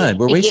safety. Come on,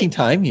 we're wasting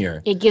time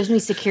here. It gives me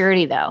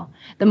security, though.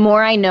 The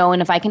more I know,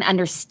 and if I can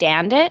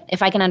understand it,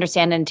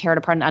 and tear it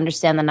apart and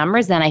understand the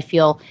numbers, then I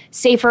feel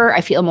safer.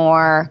 I feel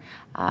more.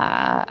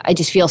 I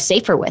just feel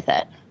safer with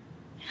it.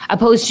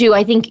 Opposed to,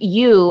 I think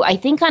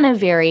on a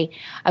very,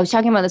 I was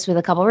talking about this with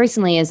a couple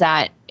recently, is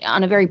that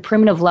on a very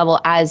primitive level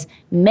as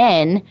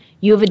men,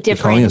 you have a different.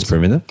 You're calling us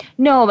primitive?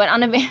 No, but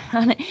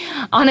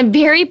on a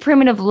very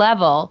primitive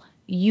level,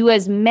 you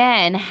as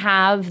men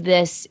have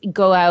this can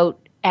go out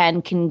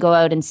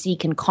and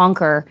seek and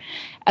conquer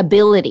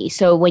ability.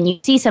 So when you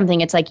see something,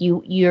 it's like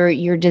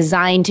you're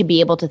designed to be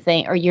able to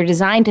think, or you're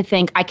designed to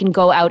think, I can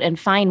go out and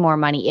find more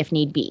money if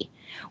need be.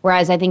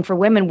 Whereas I think for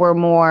women, we're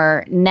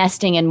more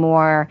nesting and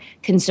more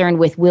concerned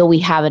with will we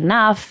have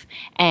enough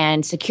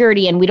and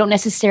security. And we don't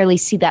necessarily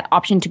see that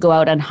option to go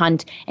out and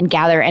hunt and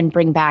gather and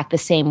bring back the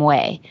same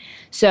way.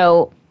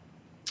 So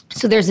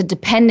there's a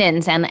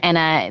dependence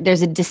and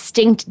there's a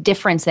distinct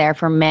difference there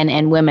for men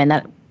and women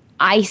that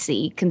I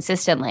see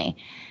consistently.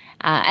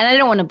 And I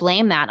don't want to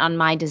blame that on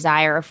my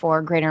desire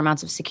for greater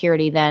amounts of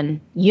security than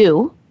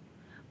you,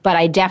 but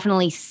I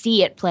definitely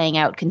see it playing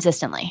out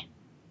consistently.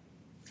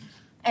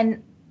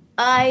 And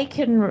I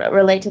can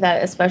relate to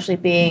that, especially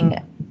being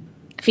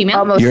female.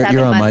 Almost you're 7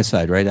 on months. my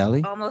side, right,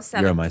 Ali? Almost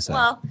 7. You're on my side.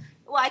 Well,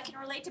 I can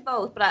relate to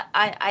both, but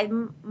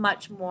I'm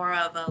much more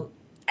of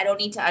I don't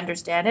need to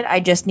understand it.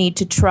 I just need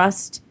to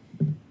trust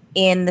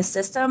in the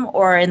system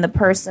or in the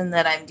person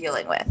that I'm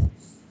dealing with.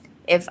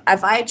 If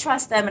I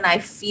trust them and I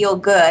feel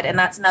good, and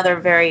that's another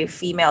very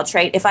female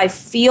trait, if I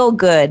feel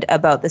good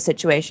about the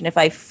situation, if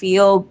I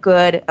feel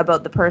good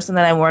about the person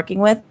that I'm working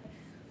with,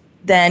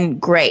 then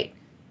great.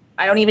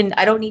 I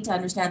don't need to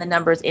understand the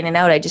numbers in and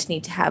out. I just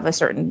need to have a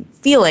certain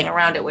feeling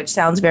around it, which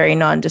sounds very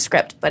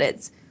nondescript, but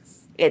it's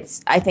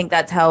I think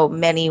that's how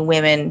many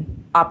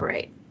women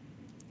operate,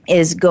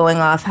 is going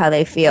off how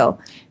they feel.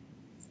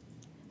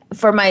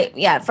 For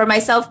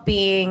myself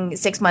being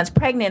 6 months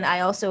pregnant,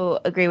 I also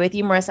agree with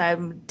you, Marissa.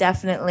 I'm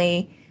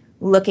definitely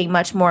looking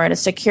much more in a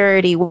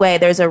security way.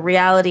 There's a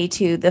reality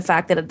to the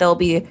fact that there'll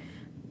be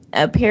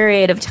a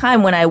period of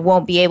time when I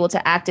won't be able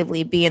to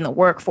actively be in the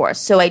workforce.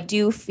 So I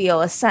do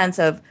feel a sense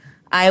of,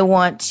 I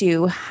want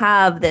to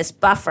have this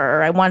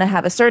buffer. I want to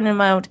have a certain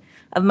amount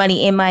of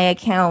money in my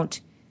account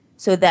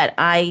so that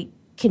I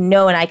can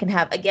know and I can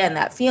have, again,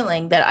 that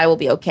feeling that I will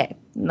be okay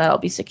and that I'll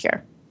be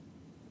secure.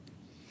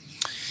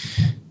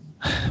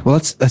 Well,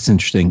 that's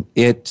interesting.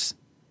 If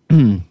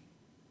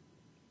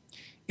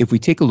we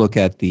take a look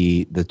at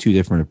the two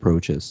different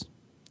approaches,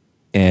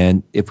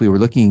 and if we were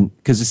looking,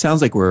 because it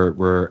sounds like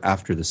we're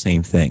after the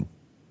same thing.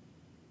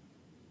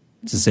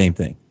 It's the same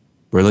thing.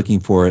 We're looking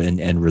for an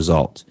end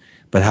result,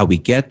 but how we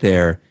get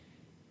there,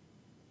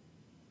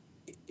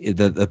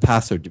 the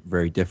paths are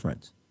very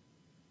different.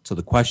 So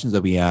the questions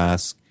that we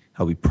ask,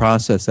 how we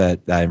process that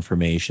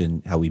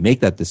information, how we make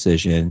that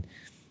decision,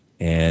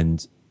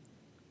 and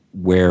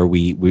where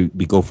we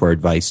go for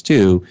advice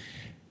too,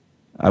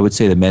 I would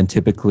say that men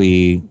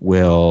typically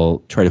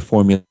will try to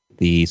formulate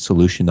the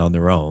solution on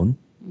their own,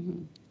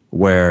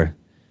 where,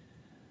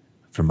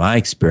 from my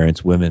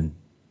experience, women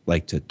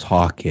like to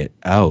talk it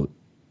out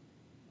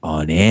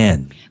on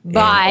end. But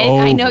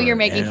I know you're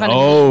making fun of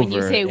me when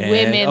you say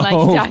women like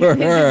to talk.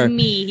 This is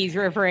me he's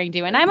referring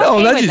to, and I'm okay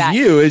with that. No, not just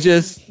you. It's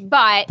just,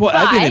 but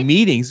I've been in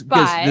meetings,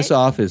 because this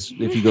office,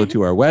 if you go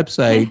to our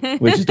website,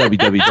 which is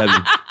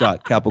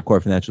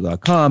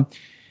www.capitalcorefinancial.com,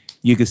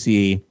 you can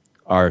see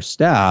our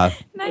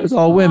staff. It's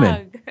all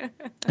women.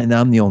 And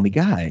I'm the only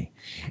guy.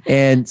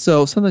 And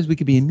so sometimes we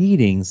could be in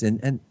meetings,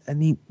 and I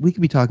mean, we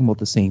could be talking about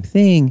the same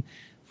thing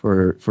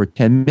for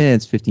 10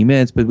 minutes, 15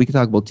 minutes, but we could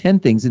talk about 10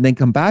 things and then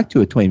come back to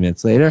it 20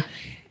 minutes later.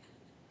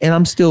 And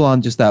I'm still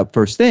on just that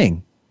first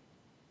thing.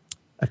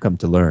 I've come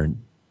to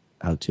learn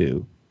how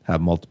to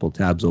have multiple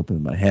tabs open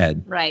in my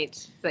head. Right,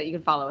 so that you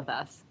can follow with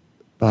us.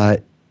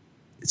 But,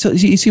 so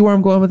you see where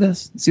I'm going with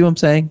this? See what I'm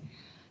saying?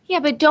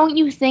 Yeah, but don't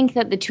you think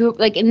that the two,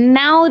 like,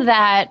 now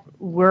that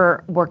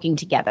we're working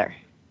together,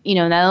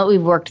 now that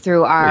we've worked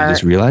through our... You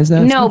just realize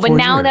that? No, but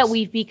now that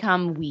we've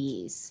become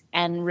we's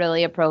and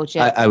really approach it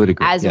I would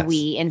agree, as yes. a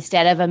we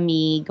instead of a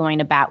me going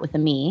to bat with a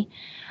me,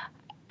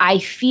 I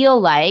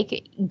feel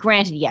like,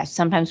 granted, yes,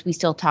 sometimes we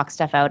still talk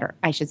stuff out, or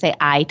I should say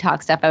I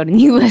talk stuff out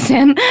and you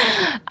listen.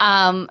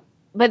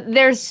 But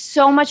there's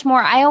so much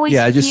more.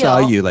 I just saw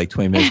you like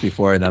 20 minutes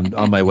before, and I'm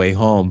on my way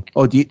home.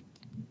 Oh,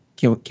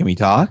 can we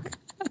talk?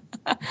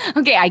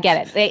 Okay, I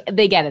get it.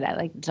 They get it. I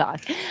like to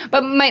talk.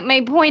 But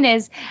my point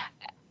is,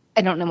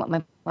 I don't know what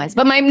my was,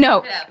 but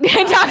talk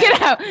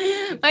it out.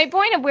 My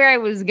point of where I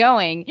was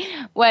going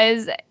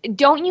was,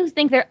 don't you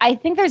think I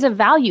think there's a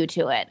value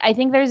to it. I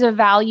think there's a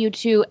value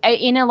to,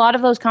 in a lot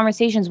of those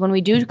conversations, when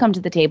we do come to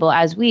the table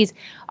as we's,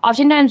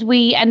 oftentimes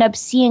we end up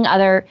seeing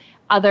other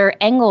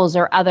angles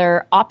or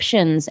other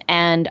options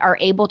and are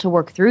able to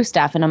work through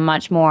stuff in a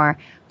much more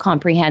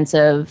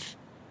comprehensive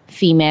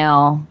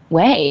female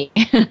way.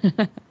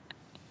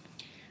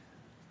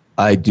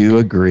 I do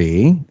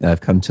agree.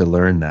 I've come to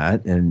learn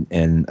that,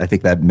 and I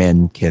think that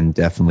men can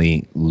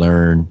definitely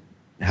learn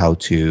how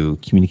to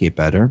communicate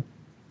better.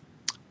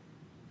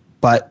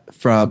 But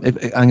I'm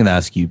going to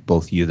ask you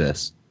both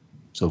this.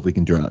 So if we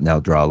can draw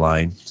a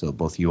line. So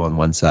both you on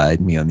one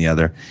side, me on the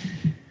other.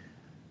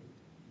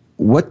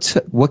 What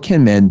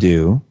can men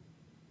do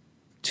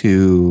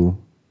to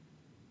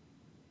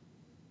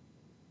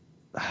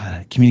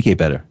communicate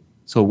better?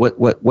 So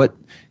what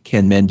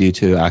can men do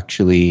to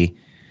actually?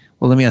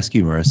 Well, let me ask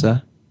you,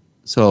 Marissa.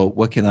 So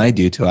what can I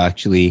do to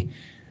actually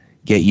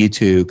get you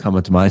to come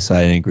onto my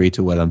side and agree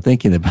to what I'm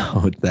thinking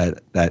about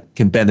that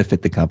can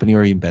benefit the company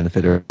or even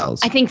benefit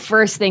ourselves? I think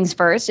first things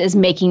first is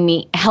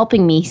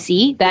helping me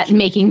see that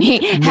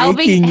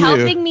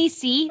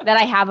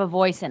I have a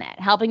voice in it.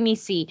 Helping me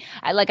see,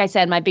 like I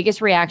said, my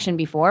biggest reaction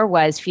before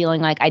was feeling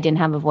like I didn't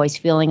have a voice,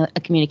 feeling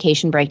a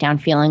communication breakdown,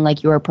 feeling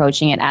like you were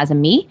approaching it as a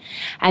me,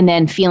 and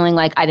then feeling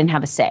like I didn't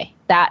have a say.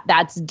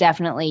 That's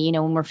definitely,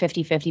 when we're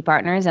 50-50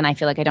 partners and I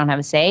feel like I don't have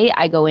a say,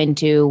 I go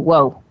into,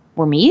 whoa,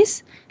 we're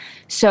me's.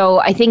 So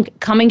I think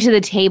coming to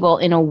the table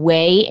in a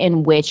way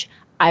in which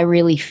I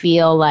really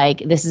feel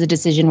like this is a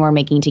decision we're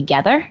making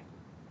together.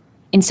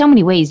 In so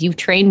many ways, you've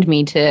trained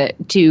me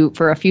to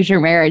for a future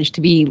marriage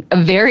to be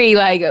a very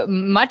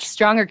much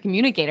stronger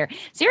communicator.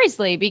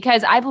 Seriously,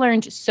 because I've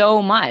learned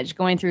so much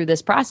going through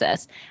this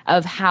process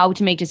of how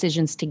to make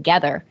decisions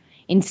together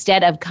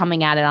instead of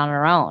coming at it on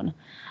our own.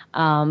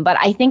 But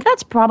I think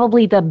that's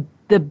probably the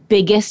the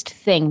biggest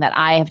thing that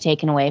I have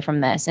taken away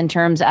from this in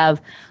terms of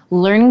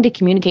learning to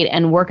communicate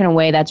and work in a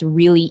way that's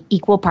really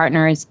equal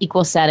partners,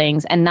 equal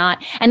settings, and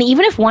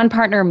even if one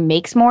partner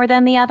makes more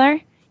than the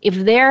other, if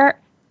they're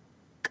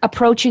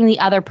approaching the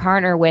other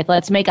partner with,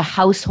 let's make a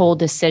household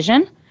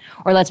decision,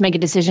 or let's make a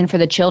decision for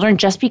the children,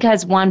 just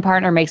because one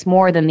partner makes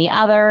more than the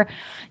other,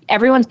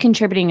 everyone's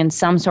contributing in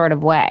some sort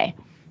of way.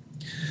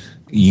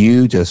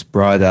 You just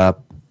brought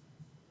up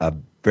a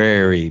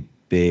very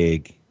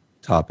big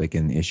topic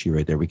and issue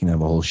right there. We can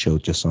have a whole show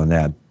just on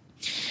that.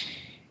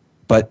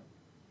 But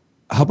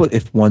how about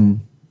if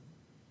one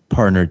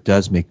partner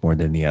does make more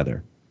than the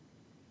other?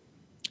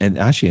 And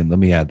actually, let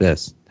me add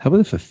this. How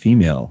about if a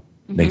female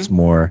makes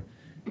more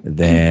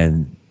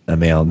than a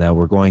male? Now,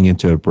 we're going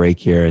into a break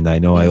here, and I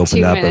know I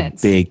opened up a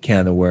big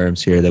can of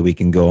worms here that we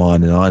can go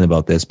on and on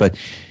about this. But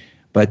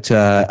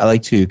I'd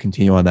like to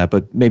continue on that.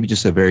 But maybe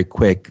just a very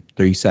quick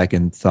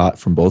 30-second thought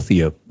from both of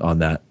you on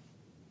that.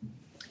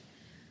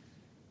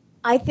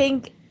 I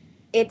think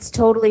it's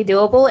totally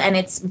doable, and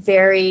it's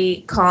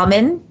very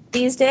common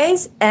these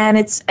days. And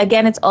it's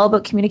all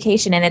about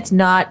communication, and it's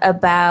not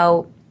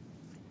about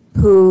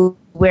who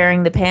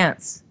wearing the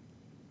pants.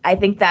 I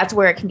think that's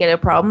where it can get a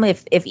problem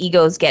if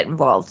egos get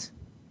involved.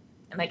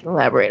 And I can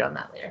elaborate on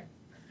that later.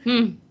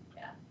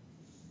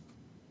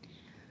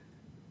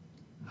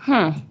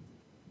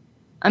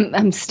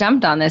 I'm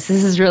stumped on this.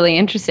 This is really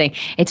interesting.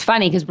 It's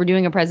funny because we're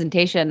doing a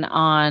presentation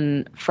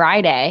on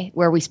Friday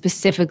where we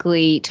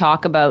specifically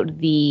talk about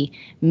the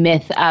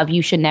myth of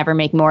you should never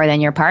make more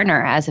than your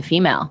partner as a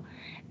female,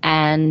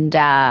 and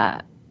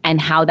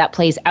how that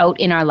plays out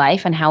in our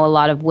life, and how a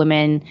lot of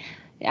women,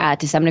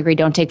 to some degree,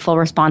 don't take full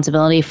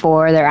responsibility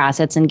for their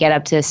assets and get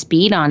up to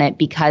speed on it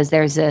because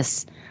there's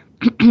this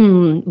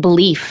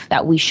belief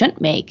that we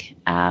shouldn't make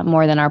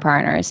more than our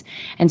partners.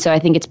 And so I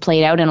think it's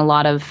played out in a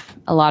lot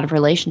of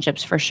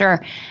relationships for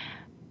sure.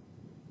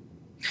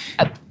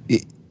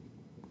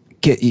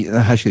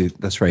 Actually,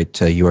 that's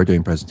right. You are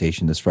doing a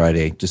presentation this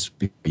Friday. Just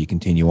before you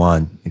continue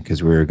on,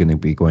 because we're going to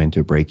be going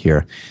to a break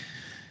here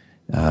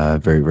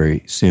very,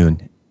 very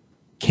soon.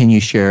 Can you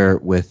share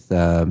with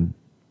our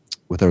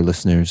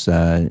listeners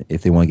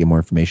if they want to get more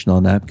information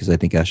on that? Because I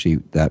think actually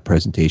that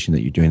presentation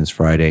that you're doing this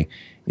Friday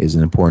is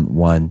an important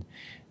one.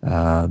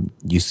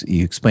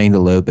 You explained a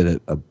little bit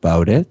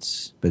about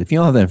it, but if you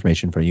don't have that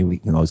information for you, we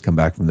can always come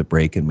back from the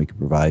break and we can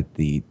provide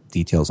the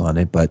details on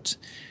it. But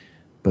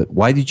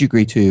why did you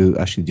agree to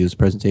actually do this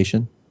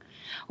presentation?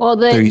 Well,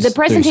 the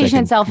presentation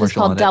itself is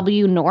called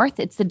W North.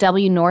 It's the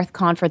W North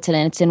Conference, and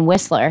it's in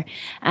Whistler.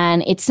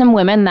 And it's some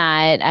women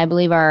that I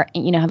believe are,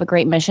 have a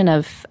great mission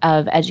of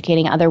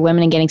educating other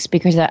women and getting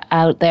speakers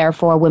out there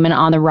for Women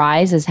on the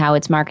Rise is how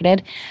it's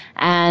marketed.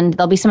 And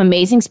there'll be some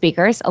amazing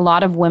speakers, a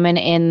lot of women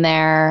in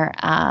their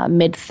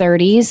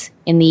mid-30s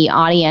in the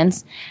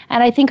audience.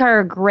 And I think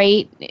are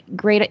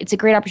it's a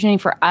great opportunity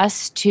for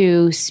us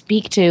to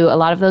speak to a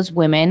lot of those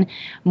women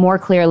more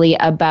clearly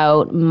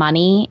about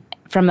money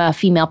from a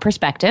female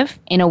perspective,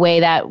 in a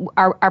way that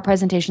our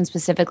presentation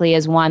specifically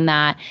is one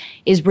that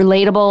is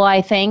relatable,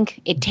 I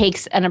think. It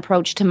takes an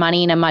approach to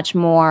money in a much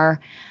more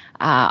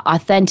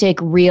authentic,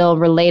 real,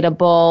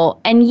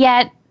 relatable, and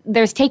yet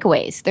there's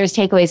takeaways. There's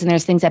takeaways and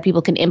there's things that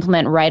people can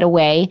implement right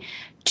away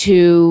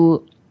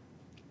to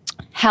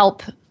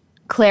help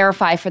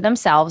clarify for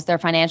themselves their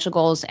financial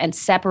goals and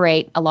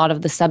separate a lot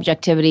of the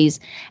subjectivities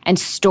and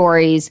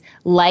stories,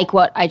 like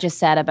what I just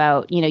said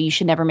about, you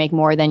should never make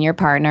more than your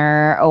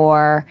partner,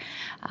 or,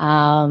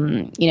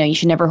 you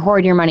should never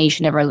hoard your money, you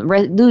should never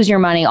lose your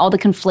money, all the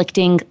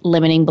conflicting,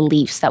 limiting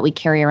beliefs that we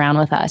carry around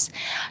with us.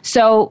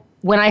 So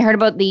when I heard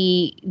about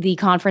the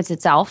conference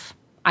itself,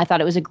 I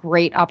thought it was a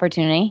great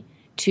opportunity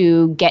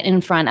to get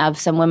in front of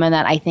some women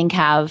that I think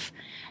have,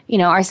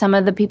 are some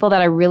of the people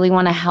that I really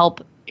want to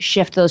help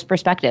shift those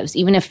perspectives.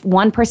 Even if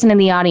one person in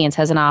the audience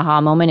has an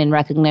aha moment in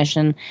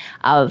recognition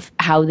of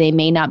how they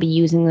may not be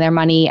using their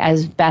money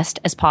as best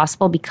as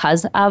possible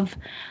because of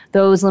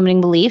those limiting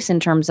beliefs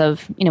in terms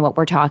of, what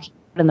we're talking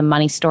about and the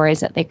money stories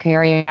that they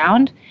carry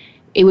around,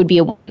 it would be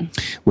a win.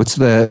 What's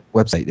the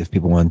website if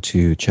people want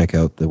to check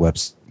out the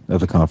website of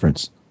the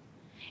conference?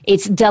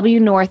 It's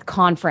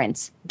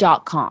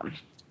wnorthconference.com.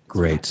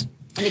 Great.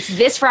 And it's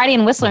this Friday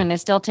in Whistler, and there's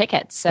still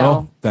tickets. So.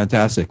 Oh,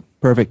 fantastic.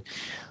 Perfect.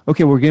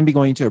 Okay, we're going to be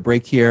going to a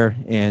break here.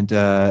 And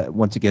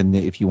once again,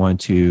 if you want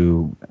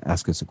to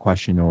ask us a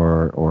question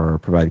or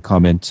provide a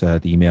comment,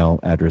 the email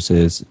address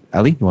is,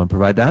 Ali, you want to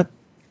provide that?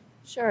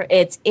 Sure.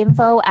 It's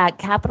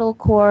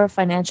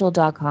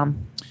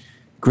info@capitalcorefinancial.com.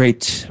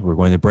 Great. We're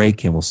going to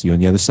break, and we'll see you on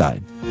the other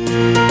side.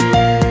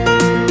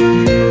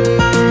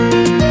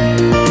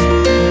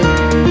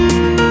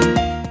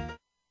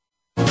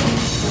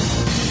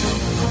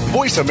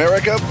 Voice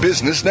America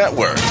Business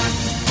Network,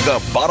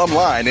 the bottom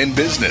line in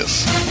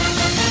business.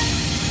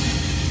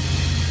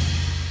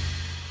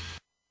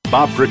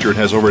 Bob Pritchard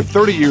has over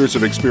 30 years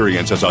of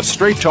experience as a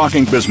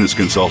straight-talking business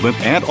consultant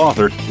and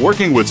author,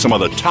 working with some of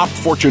the top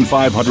Fortune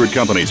 500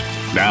 companies.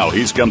 Now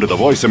he's come to the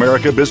Voice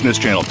America Business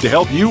Channel to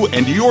help you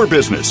and your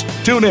business.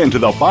 Tune in to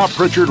the Bob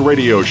Pritchard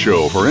Radio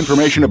Show for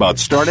information about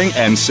starting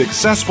and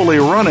successfully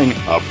running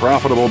a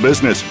profitable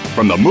business.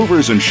 From the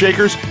movers and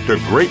shakers to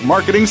great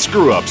marketing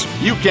screw-ups,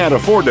 you can't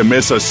afford to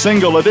miss a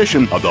single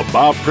edition of the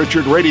Bob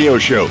Pritchard Radio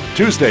Show.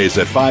 Tuesdays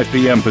at 5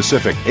 p.m.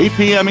 Pacific, 8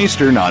 p.m.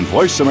 Eastern on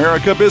Voice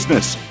America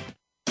Business.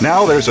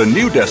 Now there's a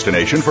new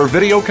destination for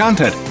video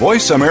content,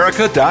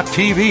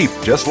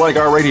 voiceamerica.tv. Just like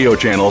our radio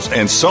channels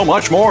and so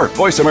much more.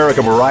 Voice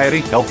America Variety,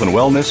 Health and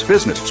Wellness,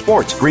 Business,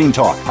 Sports, Green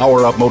Talk,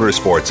 Power Up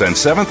Motorsports, and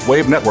Seventh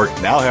Wave Network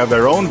now have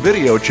their own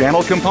video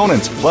channel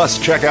components.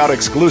 Plus, check out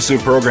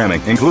exclusive programming,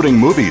 including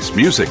movies,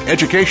 music,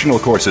 educational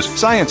courses,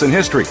 science and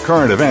history,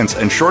 current events,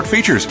 and short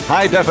features.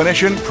 High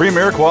definition,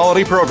 premier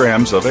quality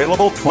programs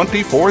available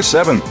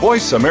 24/7.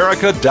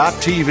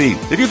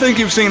 VoiceAmerica.tv. If you think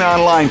you've seen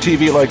online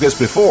TV like this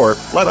before,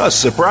 let us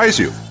surprise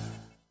you.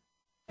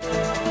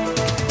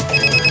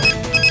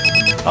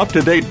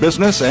 Up-to-date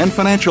business and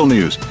financial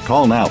news.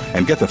 Call now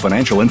and get the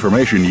financial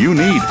information you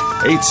need.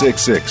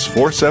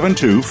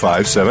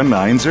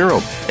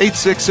 866-472-5790.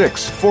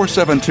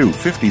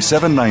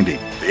 866-472-5790.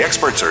 The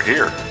experts are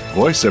here.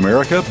 Voice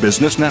America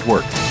Business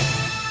Network.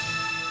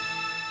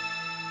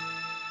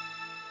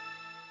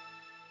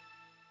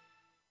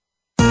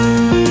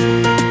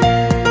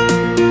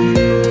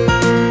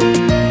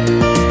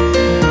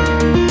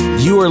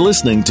 You are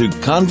listening to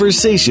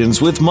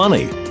Conversations with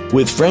Money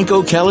with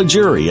Franco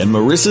Caligiuri and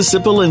Marissa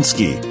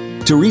Sipolinski.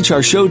 To reach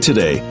our show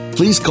today,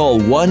 please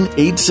call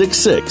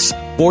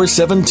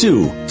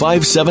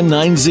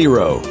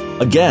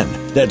 1-866-472-5790. Again,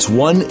 that's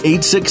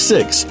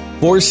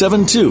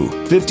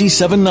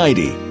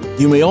 1-866-472-5790.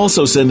 You may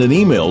also send an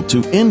email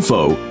to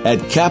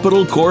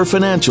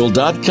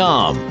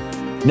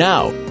info@capitalcorefinancial.com.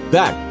 Now,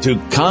 back to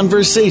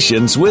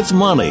Conversations with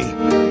Money.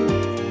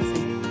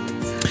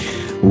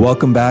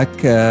 Welcome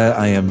back.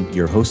 I am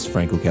your host,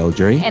 Franco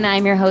Caligiuri. And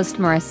I'm your host,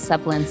 Marissa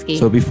Sipolinski.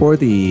 So before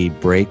the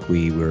break,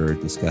 we were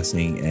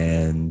discussing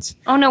and...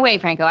 Oh, no way,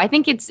 Franco. I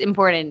think it's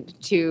important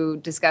to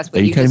discuss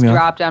what you just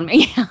dropped on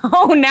me.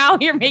 Oh, now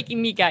you're making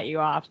me cut you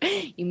off.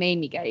 You made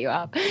me cut you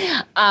off.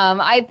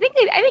 I think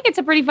it's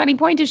a pretty funny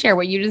point to share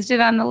what you just did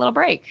on the little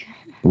break.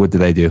 What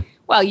did I do?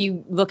 Well,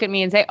 you look at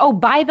me and say, oh,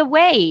 by the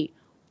way,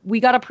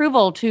 we got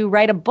approval to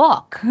write a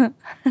book.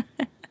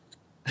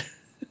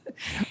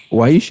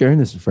 Why are you sharing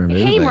this in front of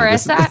me? Hey,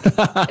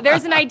 Marissa,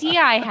 there's an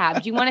idea I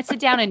have. Do you want to sit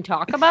down and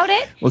talk about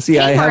it? Well, see,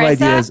 I have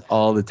ideas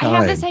all the time. I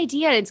have this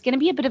idea. It's going to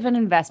be a bit of an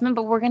investment,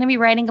 but we're going to be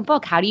writing a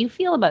book. How do you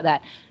feel about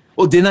that?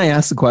 Well, didn't I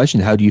ask the question,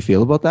 how do you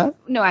feel about that?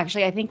 No,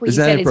 actually, I think what you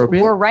said is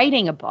we're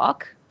writing a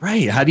book.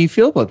 Right. How do you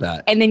feel about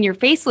that? And then your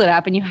face lit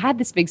up and you had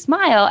this big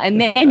smile. And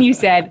then you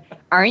said,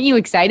 aren't you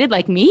excited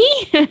like me?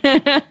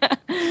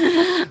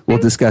 We'll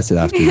discuss it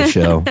after the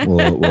show.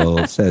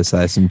 We'll set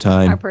aside some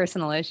time. Our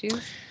personal issues.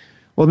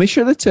 Well, make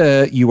sure that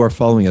you are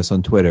following us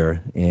on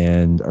Twitter,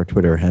 and our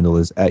Twitter handle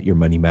is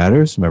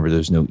 @YourMoneyMatters. Remember,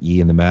 there's no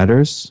E in the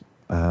matters.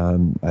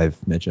 I've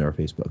mentioned our our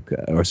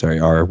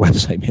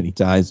website many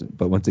times,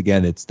 but once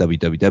again, it's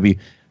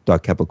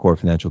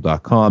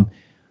www.capitalcorefinancial.com,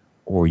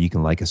 or you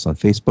can like us on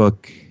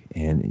Facebook,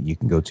 and you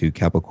can go to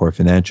Capital Core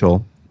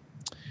Financial.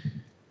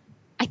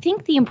 I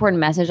think the important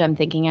message I'm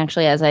thinking,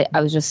 actually, as I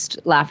was just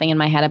laughing in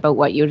my head about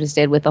what you just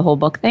did with the whole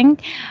book thing,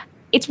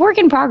 it's work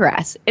in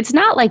progress. It's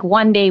not like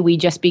one day we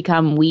just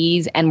become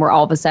we's and we're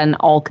all of a sudden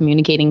all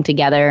communicating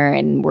together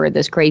and we're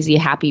this crazy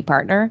happy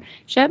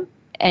partnership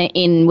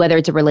in whether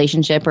it's a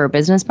relationship or a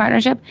business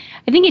partnership.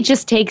 I think it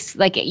just takes,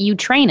 like, you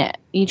train it.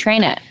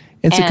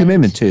 It's a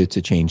commitment to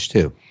change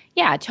too.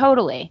 Yeah,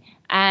 totally.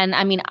 And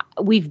I mean,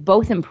 we've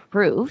both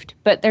improved,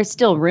 but there's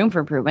still room for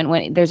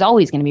improvement. There's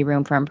always going to be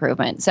room for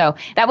improvement. So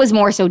that was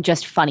more so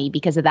just funny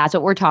because that's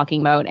what we're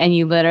talking about. And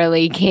you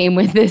literally came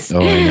with this,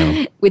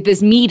 with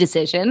this me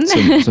decision.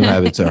 Some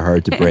habits are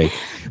hard to break.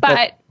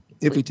 But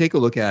if we take a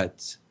look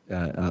at,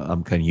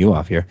 I'm cutting you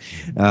off here.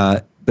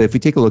 But if we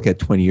take a look at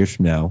 20 years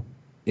from now,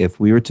 if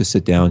we were to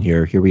sit down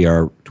here we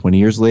are 20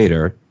 years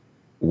later,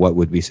 what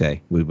would we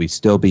say? Would we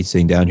still be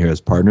sitting down here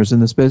as partners in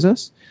this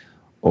business?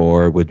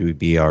 Or would we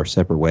be our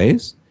separate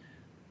ways?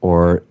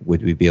 Or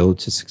would we be able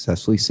to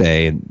successfully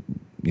say, and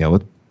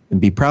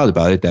be proud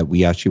about it, that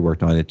we actually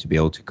worked on it to be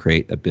able to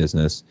create a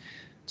business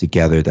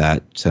together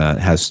that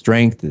has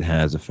strength, that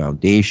has a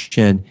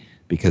foundation,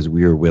 because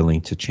we are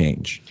willing to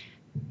change?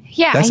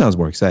 Yeah, that sounds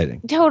more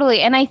exciting.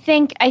 Totally. And I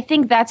think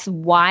that's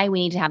why we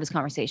need to have this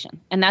conversation.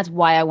 And that's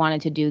why I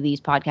wanted to do these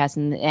podcasts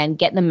and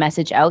get the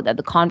message out that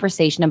the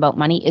conversation about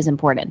money is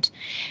important.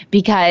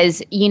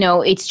 Because,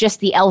 it's just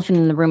the elephant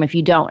in the room if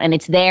you don't. And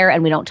it's there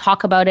and we don't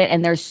talk about it.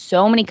 And there's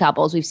so many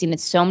couples, we've seen it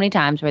so many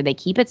times, where they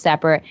keep it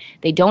separate.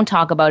 They don't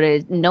talk about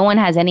it. No one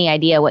has any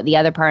idea what the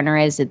other partner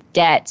is, it's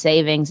debt,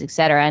 savings,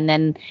 etc. And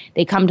then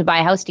they come to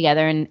buy a house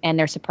together and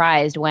they're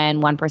surprised when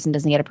one person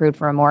doesn't get approved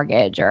for a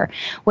mortgage or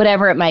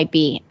whatever it might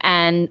be.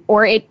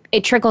 Or it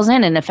trickles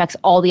in and affects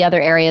all the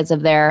other areas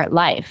of their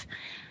life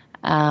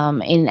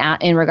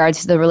in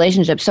regards to the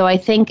relationship. So I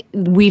think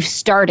we've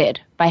started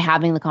by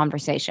having the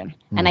conversation.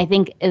 And I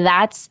think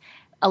that's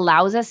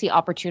allows us the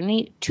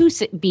opportunity to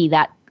be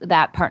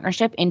that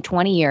partnership in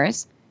 20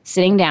 years,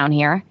 sitting down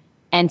here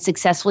and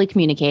successfully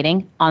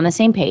communicating on the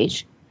same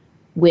page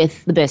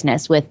with the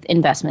business, with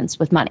investments,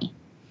 with money.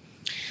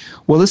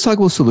 Well, let's talk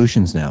about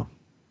solutions now.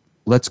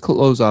 Let's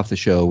close off the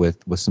show with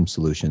some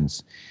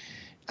solutions.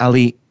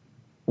 Ali,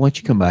 why don't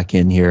you come back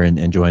in here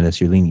and join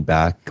us? You're leaning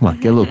back. Come on,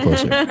 get a little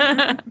closer.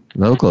 A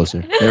little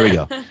closer. There we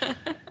go.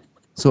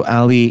 So,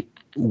 Ali,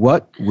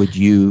 what would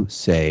you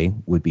say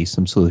would be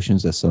some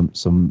solutions that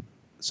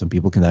some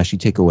people can actually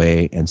take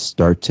away and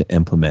start to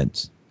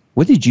implement?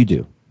 What did you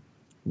do?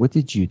 What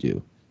did you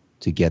do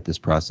to get this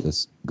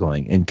process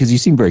going? And because you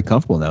seem very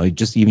comfortable now,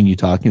 just even you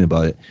talking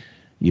about it,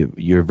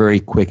 you're very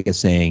quick at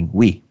saying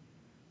we.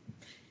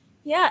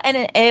 Yeah,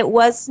 and it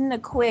wasn't a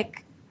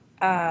quick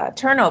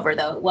turnover,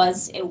 though.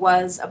 It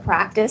was a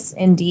practice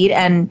indeed.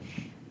 And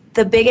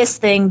the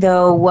biggest thing,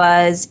 though,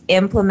 was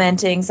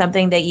implementing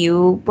something that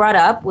you brought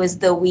up, was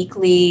the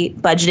weekly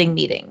budgeting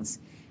meetings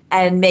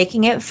and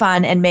making it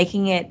fun and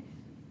making it,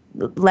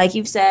 like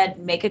you've said,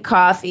 make a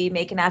coffee,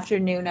 make an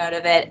afternoon out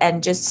of it,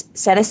 and just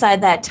set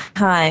aside that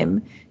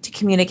time to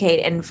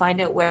communicate and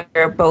find out where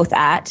we're both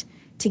at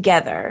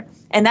together.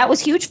 And that was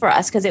huge for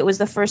us because it was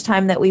the first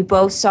time that we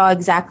both saw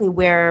exactly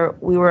where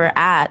we were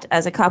at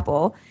as a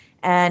couple.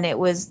 And it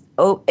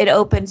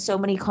opened so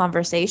many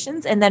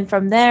conversations. And then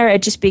from there,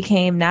 it just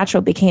became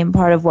natural, became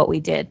part of what we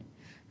did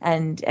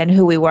and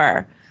who we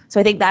were. So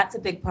I think that's a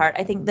big part.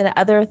 I think the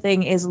other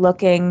thing is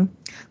looking,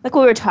 like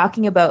what we were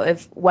talking about,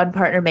 if one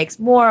partner makes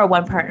more or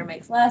one partner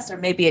makes less, or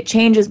maybe it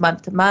changes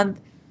month to month,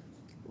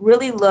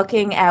 really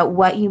looking at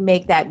what you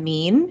make that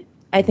mean,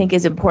 I think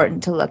is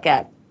important to look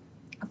at.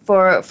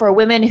 For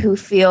women who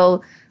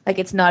feel like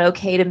it's not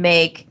okay to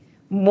make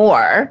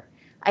more,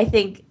 I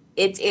think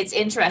it's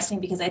interesting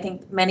because I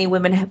think many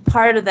women,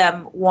 part of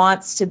them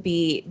wants to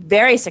be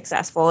very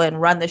successful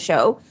and run the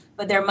show,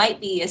 but there might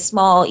be a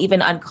small,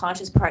 even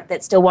unconscious part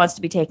that still wants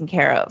to be taken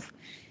care of.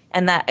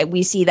 And that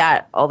we see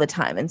that all the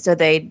time. And so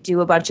they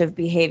do a bunch of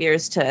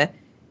behaviors to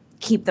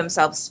keep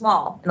themselves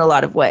small in a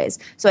lot of ways.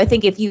 So I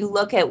think if you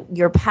look at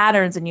your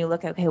patterns and you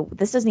look at, okay,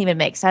 this doesn't even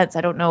make sense,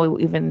 I don't know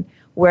even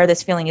where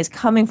this feeling is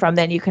coming from,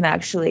 then you can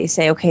actually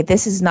say, okay,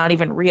 this is not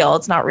even real.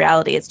 It's not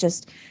reality. It's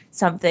just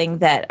something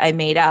that I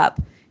made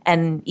up.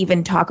 And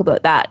even talk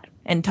about that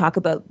and talk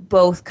about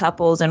both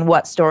couples and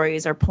what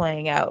stories are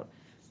playing out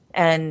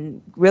and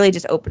really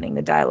just opening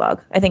the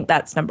dialogue. I think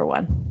that's number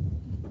one.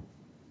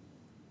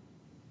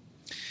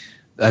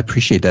 I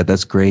appreciate that.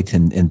 That's great.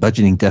 And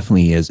budgeting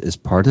definitely is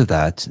part of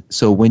that.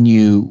 So when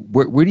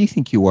where do you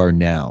think you are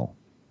now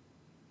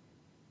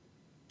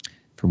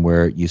from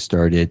where you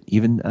started,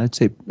 even I'd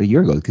say a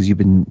year ago, because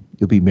you'll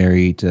be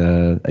married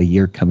a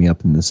year coming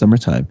up in the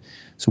summertime.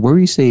 So where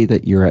do you say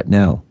that you're at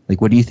now?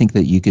 Like, what do you think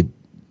that you could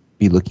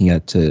be looking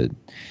at to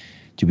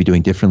be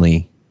doing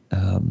differently?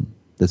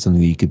 That's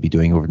something that you could be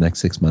doing over the next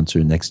 6 months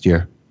or next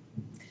year.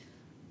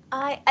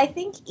 I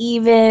think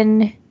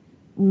even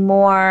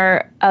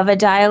more of a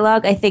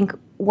dialogue. I think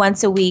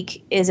once a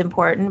week is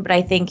important, but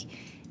I think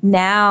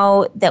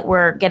now that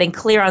we're getting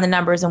clear on the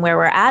numbers and where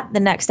we're at, the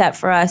next step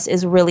for us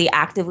is really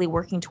actively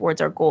working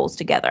towards our goals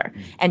together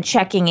and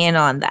checking in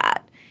on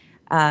that.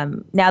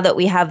 Now that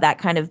we have that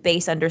kind of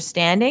base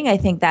understanding, I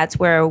think that's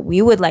where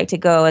we would like to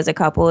go as a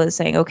couple, is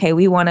saying, okay,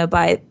 we want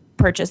to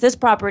purchase this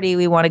property,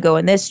 we want to go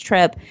on this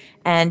trip,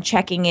 and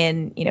checking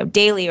in,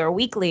 daily or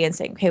weekly and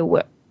saying, okay,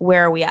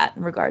 where are we at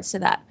in regards to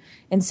that?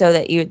 And so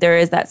that there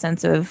is that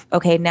sense of,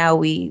 okay, now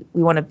we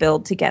want to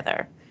build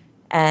together.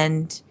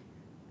 And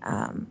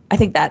I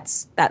think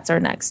that's our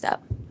next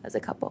step as a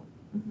couple.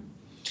 Mm-hmm.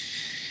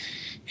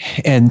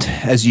 And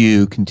as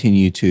you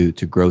continue to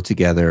grow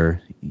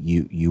together,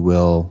 you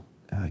will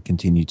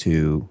continue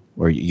to,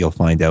 or you'll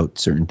find out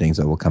certain things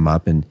that will come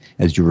up. And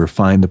as you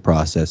refine the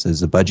process, as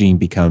the budgeting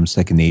becomes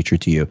second nature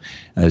to you,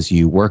 as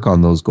you work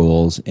on those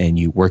goals and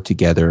you work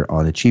together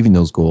on achieving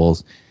those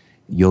goals,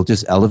 you'll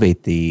just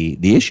elevate the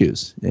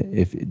issues.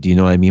 Do you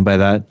know what I mean by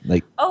that?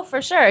 Like, oh,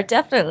 for sure,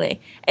 definitely.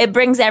 It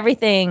brings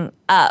everything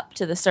up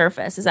to the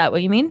surface. Is that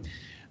what you mean?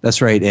 That's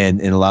right,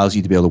 and it allows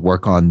you to be able to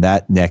work on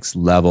that next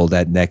level,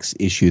 that next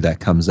issue that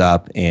comes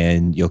up,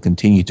 and you'll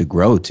continue to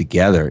grow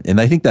together.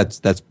 And I think that's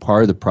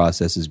part of the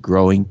process, is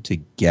growing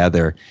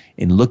together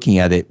and looking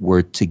at it.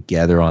 We're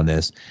together on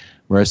this.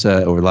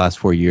 Marissa, over the last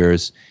 4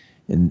 years,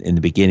 in the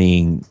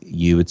beginning,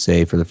 you would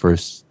say for the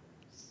first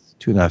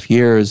 2.5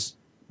 years,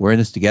 we're in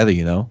this together,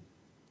 Do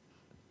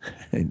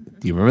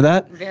you remember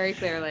that? Very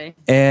clearly.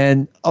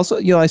 And also,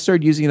 I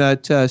started using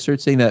that,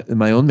 started saying that in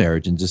my own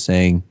marriage and just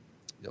saying,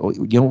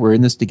 we're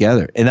in this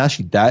together. And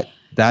actually that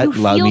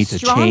allowed me to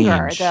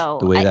change the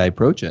way that I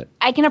approach it.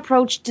 I can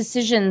approach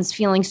decisions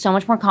feeling so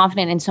much more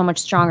confident and so much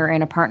stronger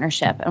in a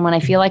partnership. And when I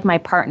feel like my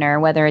partner,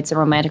 whether it's a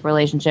romantic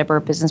relationship or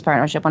a business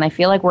partnership, when I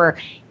feel like we're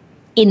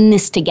in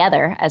this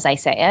together, as I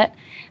say it,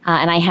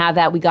 and I have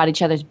that we got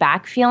each other's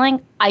back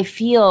feeling, I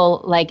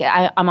feel like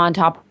I'm on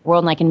top of the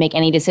world and I can make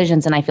any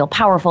decisions, and I feel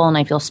powerful and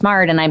I feel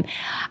smart, and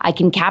I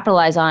can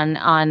capitalize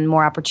on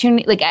more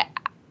opportunity. Like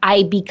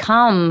I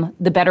become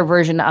the better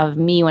version of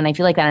me when I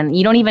feel like that. And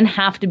you don't even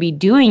have to be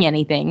doing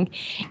anything.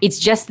 It's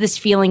just this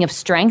feeling of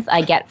strength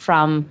I get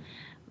from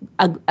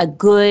a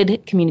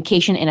good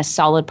communication in a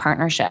solid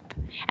partnership.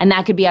 And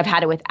that could be, I've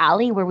had it with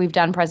Ali, where we've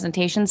done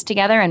presentations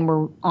together and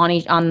we're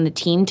on the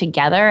team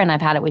together, and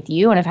I've had it with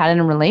you, and I've had it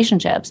in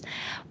relationships.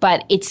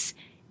 But it's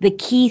the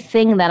key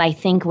thing that I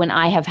think when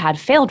I have had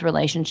failed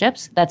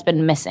relationships that's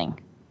been missing.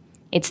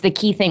 It's the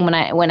key thing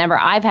whenever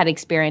I've had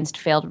experienced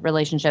failed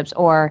relationships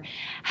or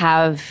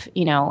have,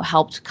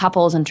 helped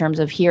couples in terms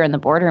of here in the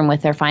boardroom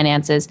with their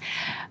finances.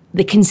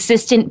 The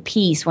consistent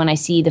piece when I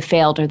see the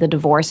failed or the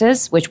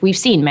divorces, which we've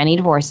seen many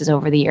divorces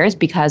over the years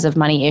because of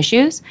money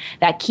issues,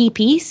 that key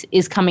piece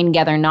is coming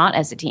together not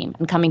as a team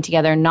and coming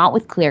together not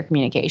with clear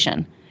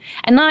communication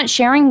and not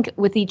sharing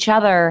with each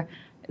other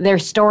their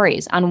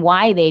stories on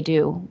why they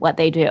do what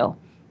they do.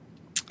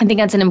 I think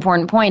that's an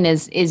important point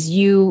is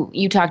you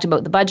talked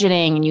about the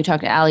budgeting and you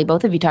talked to Ali,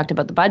 both of you talked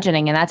about the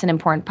budgeting, and that's an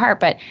important part,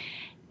 but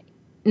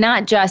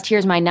not just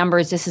here's my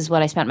numbers, this is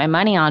what I spent my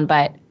money on,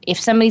 but if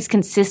somebody's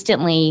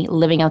consistently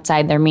living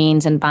outside their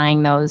means and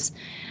buying those,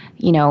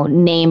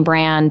 name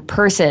brand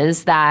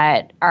purses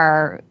that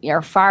are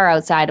far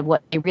outside of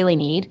what they really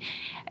need,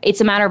 it's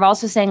a matter of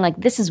also saying, like,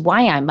 this is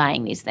why I'm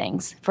buying these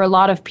things. For a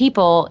lot of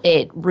people,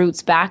 it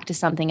roots back to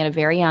something at a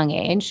very young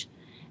age,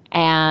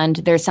 and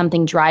there's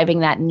something driving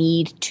that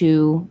need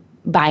to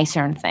buy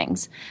certain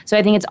things. So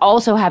I think it's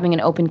also having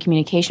an open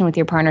communication with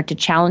your partner to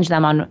challenge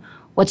them on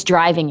what's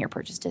driving your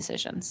purchase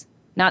decisions.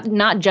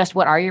 Not just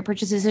what are your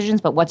purchase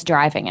decisions, but what's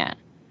driving it.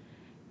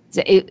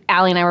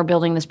 Ali and I were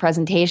building this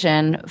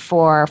presentation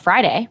for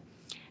Friday,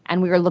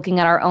 and we were looking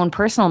at our own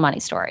personal money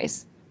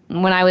stories.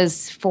 When I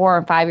was 4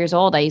 or 5 years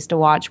old, I used to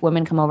watch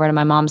women come over to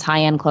my mom's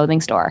high-end clothing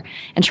store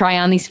and try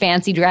on these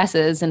fancy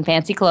dresses and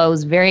fancy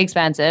clothes, very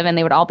expensive, and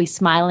they would all be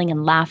smiling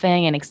and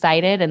laughing and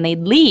excited, and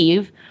they'd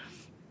leave.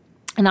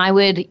 And I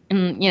would,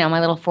 my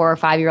little 4 or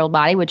 5 year old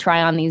body would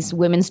try on these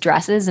women's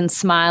dresses and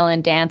smile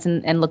and dance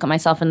and look at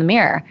myself in the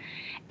mirror.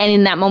 And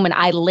in that moment,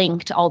 I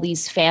linked all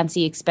these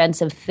fancy,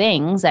 expensive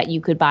things that you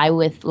could buy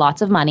with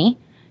lots of money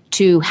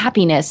to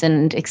happiness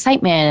and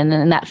excitement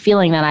and that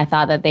feeling that I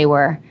thought that they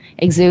were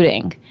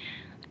exuding.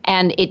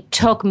 And it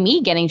took me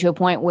getting to a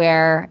point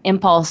where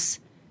impulse,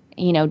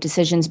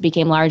 decisions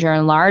became larger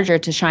and larger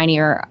to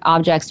shinier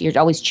objects. You're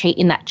always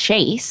in that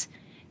chase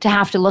to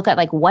have to look at,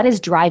 like, what is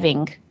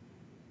driving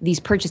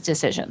these purchase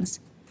decisions.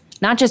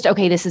 Not just,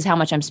 okay, this is how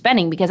much I'm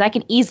spending, because I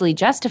can easily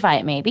justify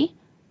it maybe,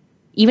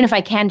 even if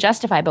I can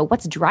justify, but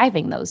what's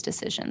driving those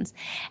decisions?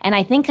 And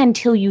I think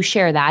until you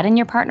share that in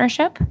your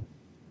partnership,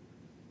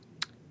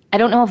 I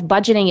don't know if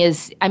budgeting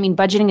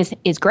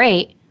is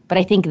great, but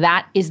I think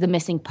that is the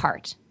missing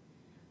part.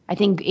 I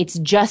think it's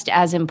just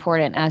as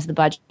important as the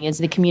budgeting is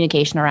the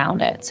communication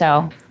around it.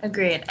 So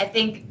agreed. I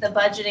think the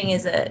budgeting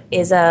is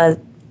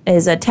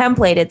a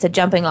template. It's a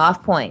jumping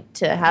off point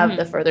to have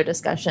the further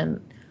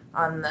discussion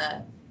on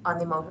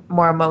the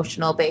more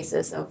emotional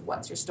basis of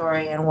what's your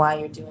story and why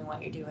you're doing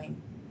what you're doing.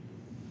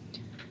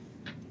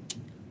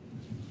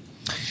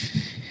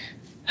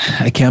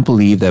 I can't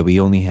believe that we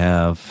only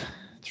have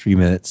 3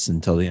 minutes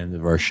until the end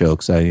of our show,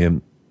 because I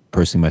am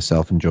personally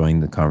myself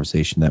enjoying the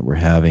conversation that we're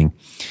having.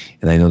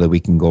 And I know that we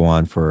can go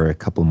on for a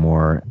couple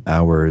more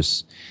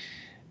hours.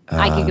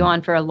 I could go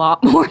on for a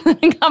lot more than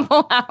a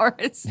couple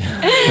hours.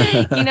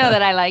 You know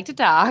that I like to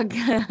talk.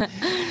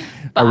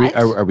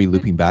 Are we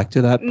looping back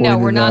to that point? No,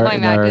 we're not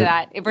going back to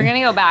that. If we're going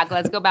to go back,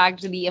 let's go back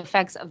to the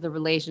effects of the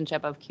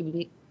relationship of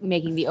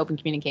making the open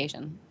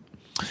communication.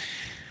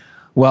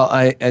 Well,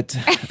 I hate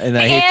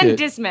to,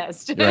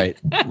 dismissed. Right.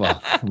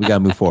 Well, we got to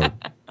move forward.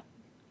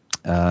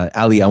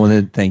 Ali, I want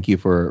to thank you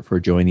for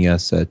joining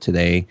us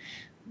today.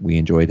 We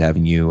enjoyed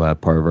having you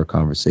part of our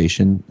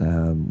conversation.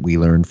 We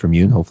learned from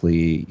you, and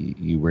hopefully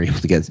you were able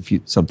to get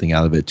something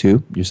out of it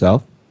too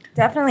yourself.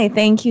 Definitely.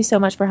 Thank you so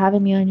much for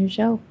having me on your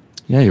show.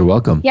 Yeah, you're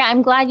welcome. Yeah,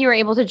 I'm glad you were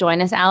able to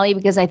join us, Ali,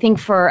 because I think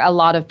for a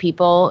lot of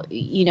people,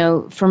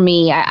 for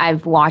me,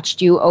 I've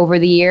watched you over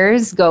the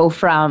years go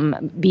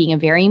from being a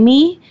very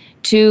me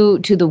to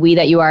the we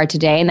that you are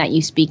today, and that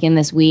you speak in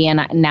this we,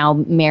 and now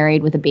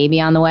married with a baby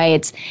on the way.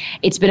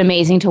 It's been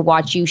amazing to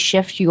watch you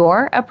shift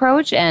your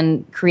approach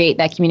and create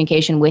that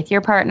communication with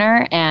your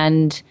partner.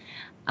 And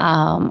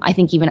I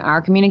think even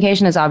our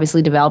communication has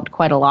obviously developed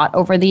quite a lot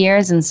over the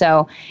years. And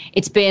so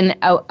it's been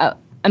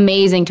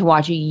amazing to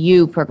watch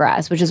you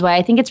progress, which is why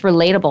I think it's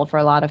relatable for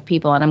a lot of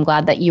people. And I'm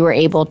glad that you were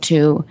able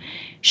to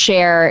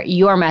share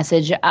your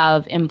message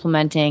of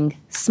implementing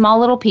small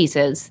little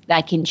pieces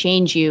that can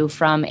change you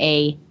from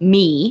a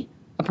me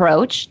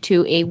approach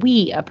to a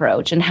we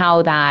approach, and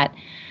how that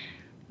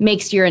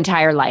makes your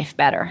entire life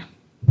better.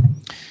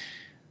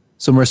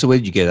 So, Marissa, what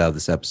did you get out of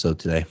this episode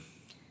today?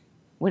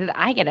 What did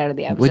I get out of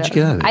the episode? What did you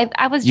get out of it?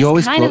 I was you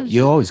just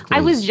always close.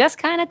 I was just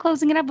kind of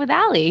closing it up with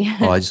Ali.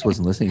 Oh, I just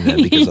wasn't listening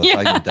then because I was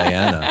talking to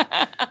Diana.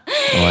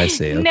 Oh, I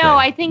see. Okay. No,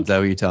 I think. Is that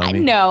what you're telling me?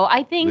 No,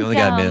 I think. We only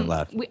got a minute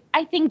left.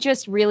 I think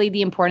just really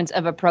the importance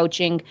of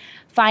approaching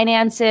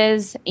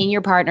finances in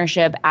your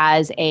partnership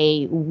as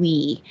a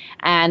we.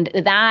 And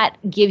that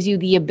gives you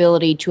the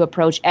ability to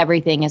approach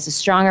everything as a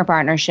stronger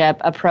partnership,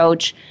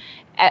 approach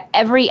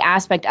every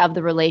aspect of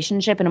the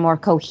relationship in a more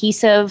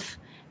cohesive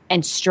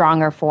and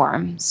stronger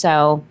form.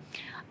 So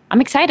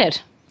I'm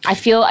excited. I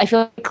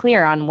feel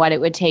clear on what it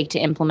would take to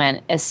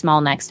implement as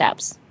small next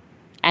steps.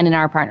 And in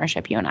our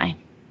partnership, you and I.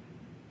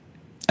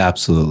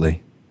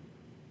 Absolutely.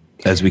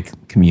 As we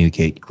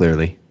communicate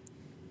clearly.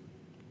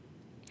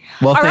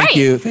 Well, thank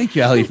you,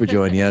 Ali, for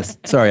joining us.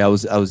 Sorry, I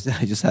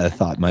just had a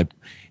thought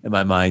in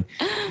my mind.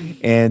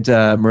 And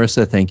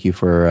Marissa, thank you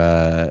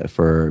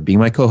for being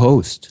my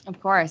co-host.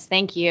 Of course,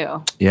 thank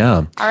you.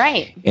 Yeah. All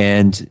right.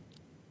 And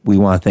we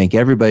want to thank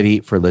everybody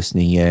for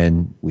listening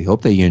in. We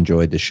hope that you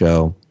enjoyed the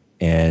show,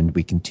 and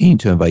we continue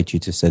to invite you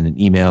to send in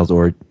emails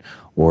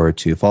or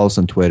to follow us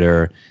on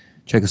Twitter,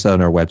 check us out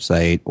on our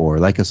website, or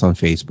like us on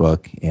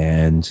Facebook.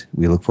 And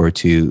we look forward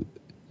to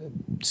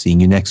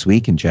seeing you next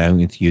week and chatting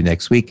with you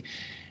next week.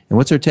 And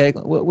what's our tag?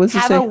 What's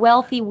it say? Have a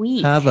wealthy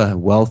week. Have a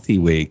wealthy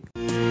week.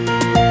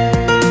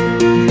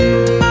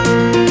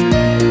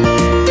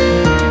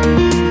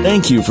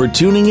 Thank you for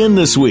tuning in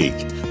this week.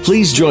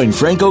 Please join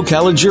Franco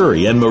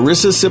Caligiuri and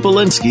Marissa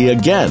Sipolinski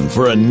again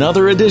for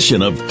another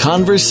edition of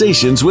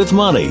Conversations with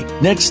Money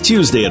next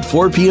Tuesday at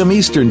 4 p.m.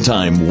 Eastern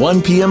Time,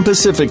 1 p.m.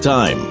 Pacific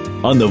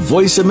Time on the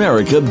Voice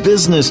America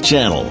Business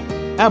Channel.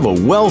 Have a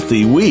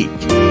wealthy week.